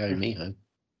 You wouldn't carry me home.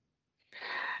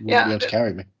 You wouldn't Yeah, be able to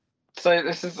carry me. so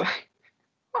this is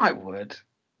I would.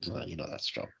 No, you're not that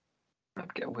strong.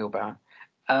 I'd get a wheelbarrow.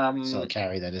 It's not a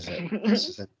carry then, is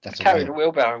it? That's a Carry the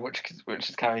wheel. wheelbarrow, which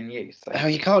is carrying you. So Oh,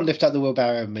 you can't lift up the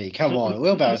wheelbarrow and me. Come on, a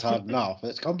wheelbarrow's hard enough.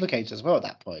 It's complicated as well at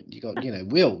that point. You got,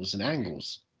 wheels and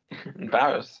angles.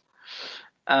 barrows.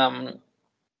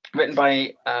 Written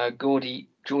by Geordie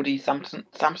Sampson,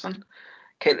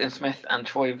 Caitlin Smith, and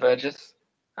Troy Verges.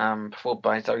 Performed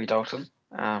by Zoe Dalton.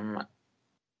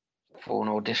 For an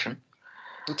audition.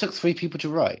 It took 3 people to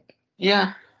write.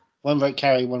 Yeah. One wrote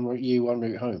carry, one wrote you, one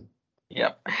wrote home.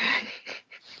 Yep.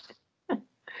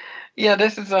 Yeah,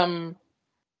 this is yeah,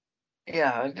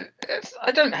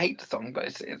 I don't hate the song,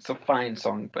 but it's a fine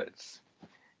song. But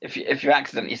if you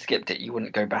accidentally skipped it, you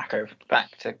wouldn't go back to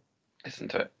listen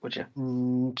to it, would you?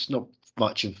 It's not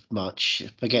much of much.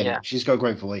 Again, Yeah. she's got a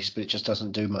great voice, but it just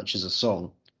doesn't do much as a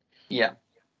song. Yeah.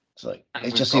 It's like And it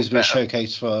we've just got seems to be a better-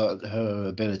 showcase for her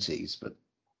abilities, but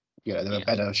there Yeah. are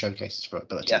better showcases for her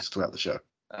abilities Yeah. throughout the show.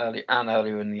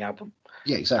 Earlier in the album.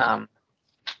 Yeah, exactly.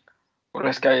 Well,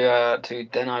 let's go to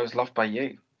Then I Was Loved by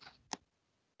You.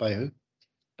 By who?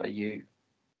 By you.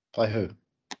 By who?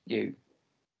 You.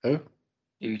 Who?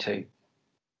 You too.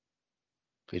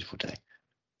 Beautiful day.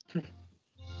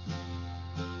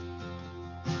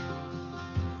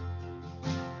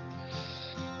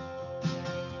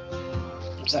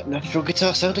 Is that natural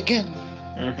guitar sound again?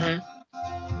 Mm-hmm.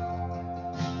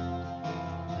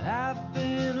 I've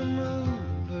been a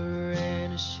mover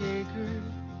and a shaker,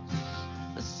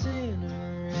 a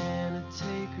sinner and a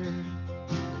taker,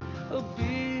 a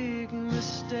big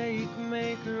mistake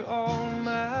maker all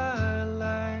my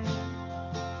life.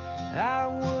 I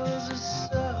was a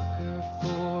sucker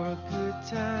for a good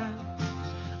time,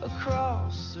 a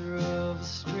crosser of a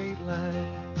straight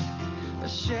line, a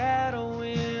shadow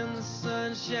in the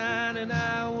sunshine, and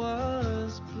I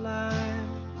was blind.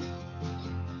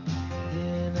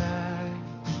 Then I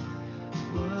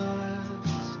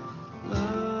was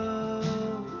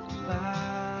loved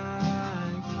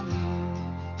by you.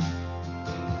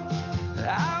 I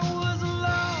was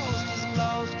lost as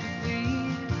lost could be.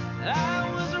 I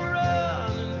was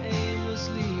running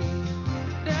aimlessly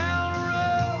down a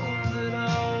road that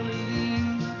only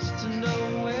leads to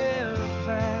nowhere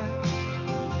fast.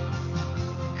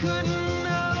 Couldn't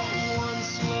no one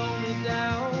slow me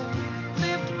down,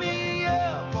 lift me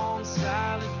up on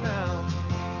solid ground.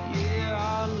 Yeah,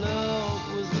 our love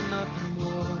was nothing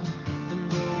more than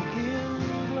broken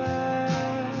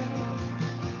glass.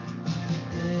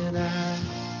 And I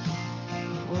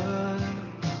was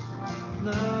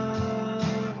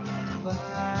loved by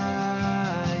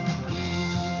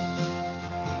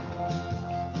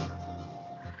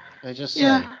I just say,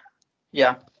 Yeah.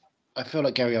 Yeah. I feel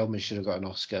like Gary Oldman should have got an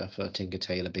Oscar for Tinker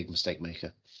Tailor Big Mistake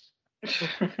Maker.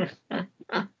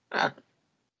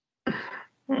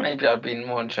 Maybe I'd been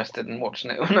more interested in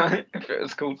watching it if it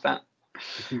was called that.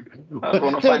 I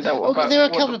want to find out about there are a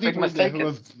what couple the of big people in there mistake who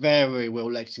are is. very Will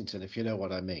Lexington, if you know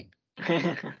what I mean.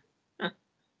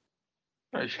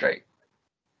 Very straight.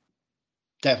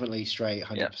 Definitely straight,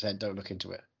 100%. Don't look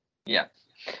into it. Yeah.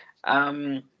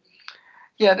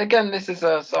 Yeah, again, this is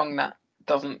a song that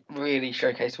doesn't really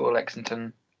showcase Will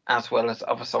Lexington as well as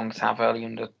other songs have early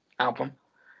in the album.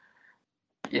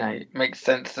 It makes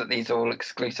sense that these are all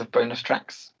exclusive bonus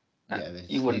tracks that Yeah,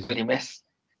 you wouldn't really miss.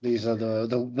 These are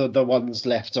the ones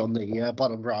left on the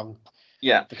bottom rung.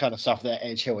 Yeah. The kind of stuff that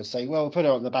Edge Hill would say, well, we'll put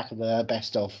it on the back of the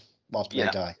best of after they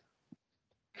Yeah. die.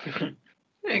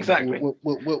 Exactly.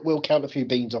 We'll count a few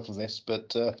beans off of this,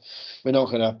 but we're not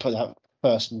going to put that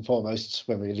first and foremost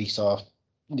when we release our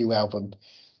new album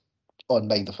on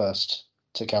May the 1st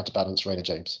to counterbalance Raina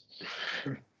James.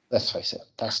 Let's face it,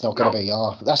 that's not going to be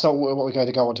that's not what we're going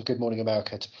to go on to Good Morning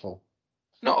America to perform.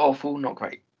 Not awful, not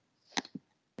great.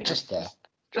 Just there.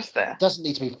 Just there. Doesn't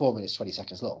need to be 4 minutes 20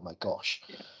 seconds long. My gosh.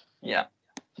 Yeah.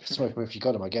 Smoke if you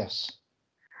got him, I guess.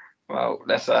 Well,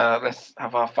 let's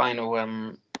have our final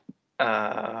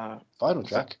Final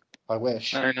track. I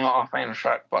wish. no, not our final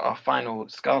track, but our final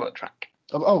Scarlet track.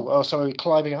 Oh, so we're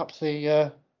climbing up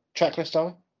the track list,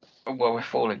 are we? Well, we're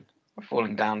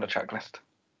falling down the track list.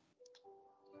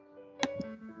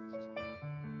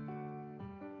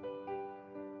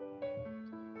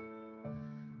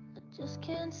 I just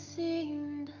can't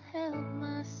seem to help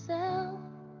myself.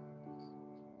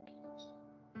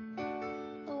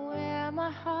 Wear my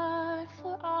heart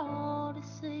for all to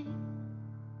see.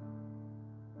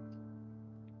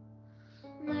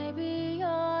 Maybe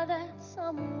you're that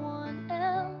someone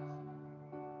else.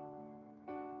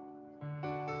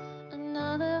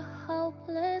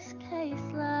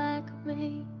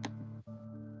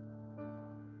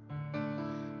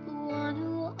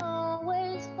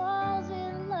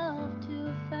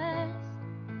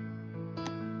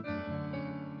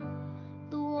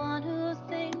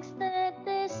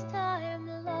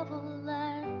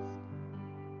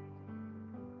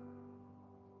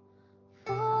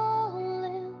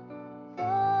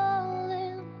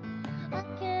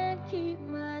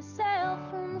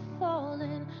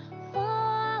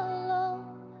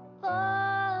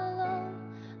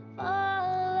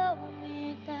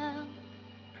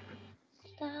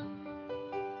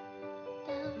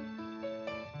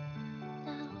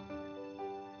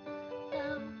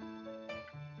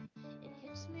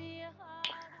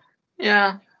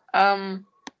 Yeah.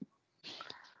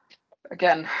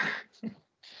 Again,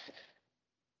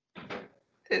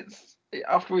 it's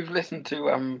after we've listened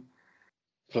to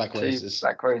Black Roses.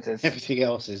 Black Roses. Everything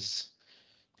else is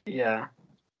Yeah.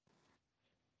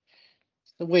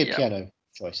 a weird Yeah. piano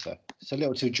choice, though. It's a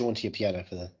little too jaunty a piano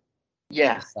for the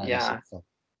Yeah. sadness Yeah. of the song.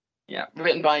 Yeah.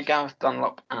 Written by Gareth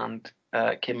Dunlop and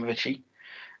Kim Ritchie,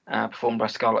 performed by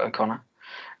Scarlett O'Connor.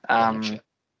 Gotcha.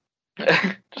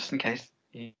 Just in case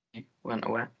you weren't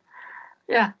aware.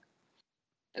 Yeah.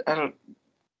 I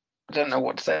don't know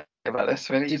what to say about this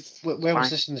really. Where was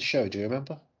this in the show? Do you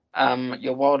remember?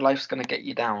 Your Wildlife's Gonna Get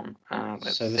You Down.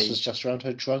 Let's So this see. was just around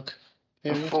her drug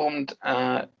period? Performed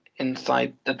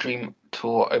inside the Dream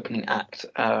Tour opening act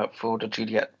for the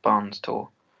Juliet Barnes tour.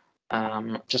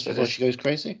 Just so before this- she goes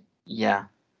crazy? Yeah.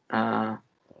 Your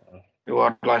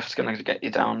Wildlife's Gonna Get You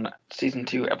Down, season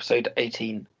 2, episode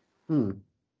 18. Yeah,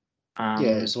 Um,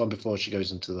 it's the one before she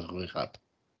goes into the rehab.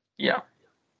 yeah.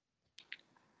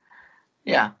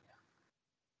 Yeah.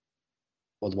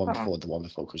 Or the one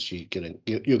before, because your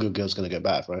good girl's gonna go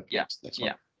bad, right? Yeah, It's the next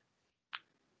yeah.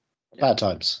 one. Bad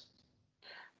times.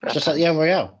 Bad Just like the El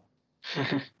Royale.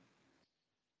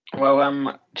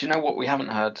 Well, do you know what we haven't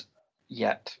heard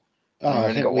yet? Oh, We've I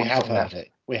only think got we one have song heard left.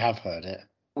 it. We have heard it.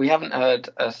 We haven't heard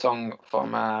a song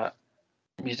from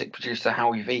music producer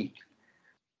Howie V.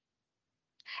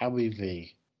 Howie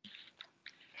V.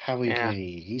 Howie Yeah.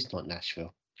 V. He's not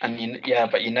Nashville. And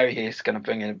but you know he's going to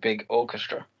bring in a big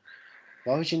orchestra.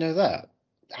 Why would you know that?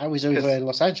 Howie's over 'Cause- in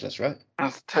Los Angeles, right?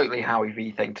 That's totally Howie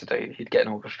V thing to do. He'd get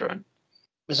an orchestra in.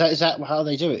 Is that how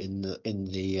they do it in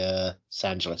the Los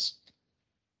Angeles?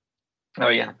 Oh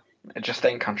yeah, it just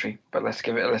ain't country, but let's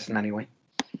give it a listen anyway.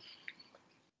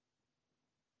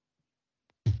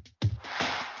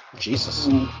 Jesus.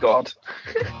 Oh God.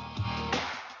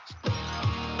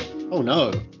 Oh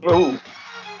no. Oh.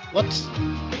 What?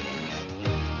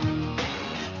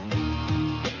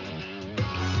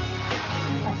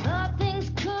 I thought things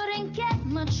couldn't get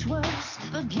much worse,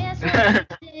 but guess what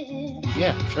it did?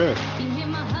 Yeah, true. You hit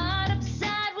my heart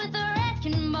upside with a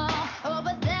wrecking ball. Oh,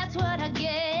 but that's what I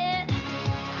get.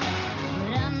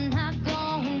 But I'm not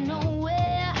going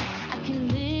nowhere. I can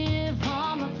live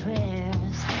on my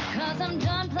prayers. 'Cause I'm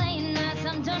done playing nice.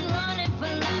 I'm done running for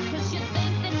life. 'Cause you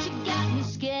think that you got me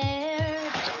scared.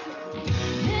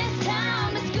 This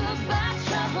time it's goodbye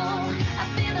trouble. I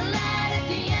feel the light at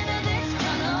the end of this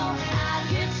tunnel. I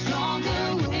get stronger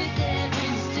with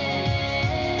every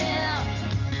step.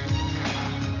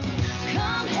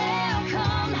 Come hell,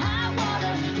 come high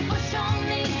water, push on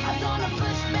me. I'm gonna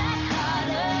push back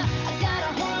harder. I got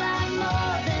a whole lot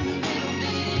more than a little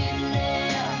bit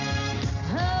left.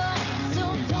 Oh, so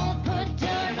don't put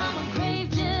dirt on my grave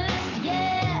just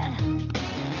yet.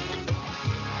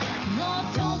 No,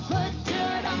 don't put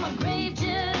dirt on my grave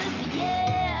just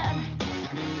yet.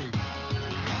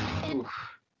 Oof.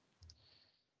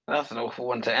 That's an awful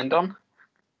one to end on.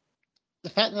 The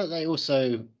fact that they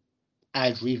also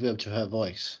add reverb to her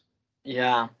voice.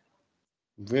 Yeah.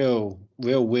 Real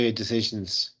weird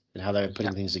decisions in how they were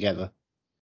putting things together.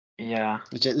 Yeah.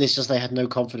 It's just they had no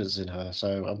confidence in her,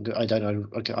 so I don't know.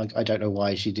 I don't know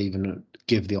why she'd even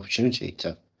give the opportunity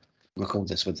to record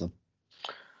this with them.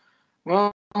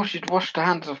 Well, she'd washed her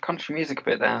hands of country music a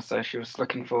bit there, so she was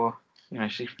looking for, I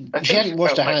She think hadn't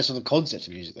washed her felt like- hands of the concept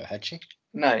of music, though, had she?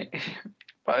 No,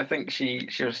 but I think she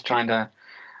was trying to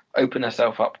open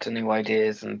herself up to new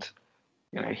ideas, and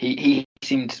he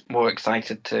seemed more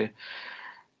excited to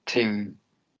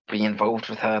be involved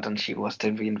with her than she was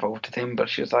to be involved with him. But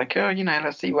she was like, oh,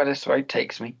 let's see where this road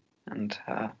takes me, and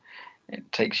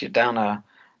it takes you down a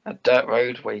dirt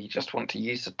road where you just want to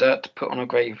use the dirt to put on a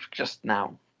grave just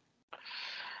now.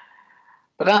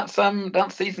 But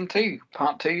that's season 2,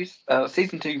 part 2's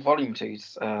season 2, volume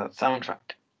 2's soundtrack.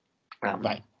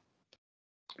 Right.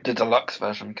 The deluxe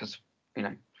version, because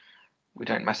we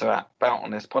don't mess about on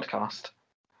this podcast.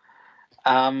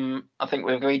 I think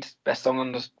we agreed best song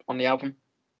on the album.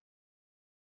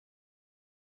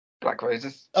 Black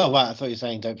Roses. Oh, wow. I thought you were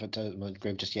saying Don't Put Dirt on My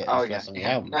Grave Just Yet. Oh Is yeah, best on the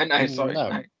yeah. album. No, sorry,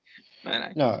 No.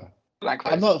 no. Black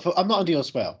I'm Roses. not under your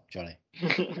spell, Johnny.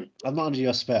 I'm not under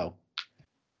your spell.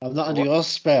 I'm not under What? your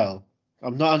spell.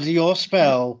 I'm not under your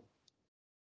spell.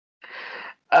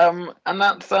 And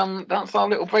that's our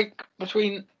little break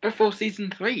before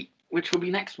season 3, which will be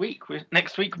next week.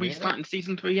 Next week we'll be Really? starting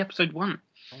season 3, episode 1.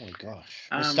 Oh my gosh.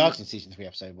 We're Um, starting season 3,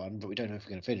 episode 1, but we don't know if we're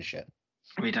going to finish it.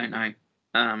 We don't know.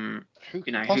 Who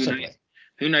Who possibly?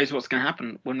 Who knows what's going to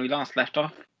happen? When we last left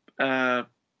off, Raina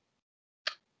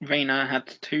had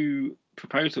 2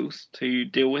 proposals to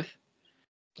deal with.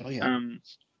 Oh yeah.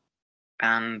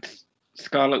 And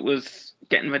Scarlett was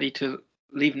getting ready to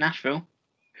leave Nashville.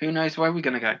 Who knows where we're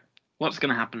going to go? What's going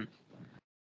to happen?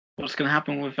 What's going to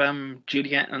happen with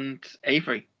Juliet and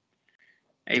Avery?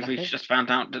 Avery's Nothing. just found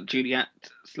out that Juliet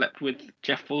slept with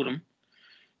Jeff Fordham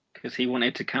because he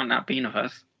wanted to count that bean of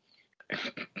hers.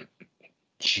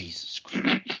 Jesus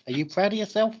Christ. Are you proud of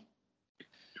yourself?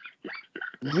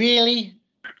 Really?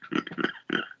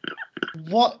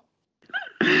 What?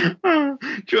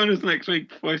 Join us next week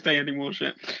before I say any more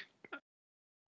shit.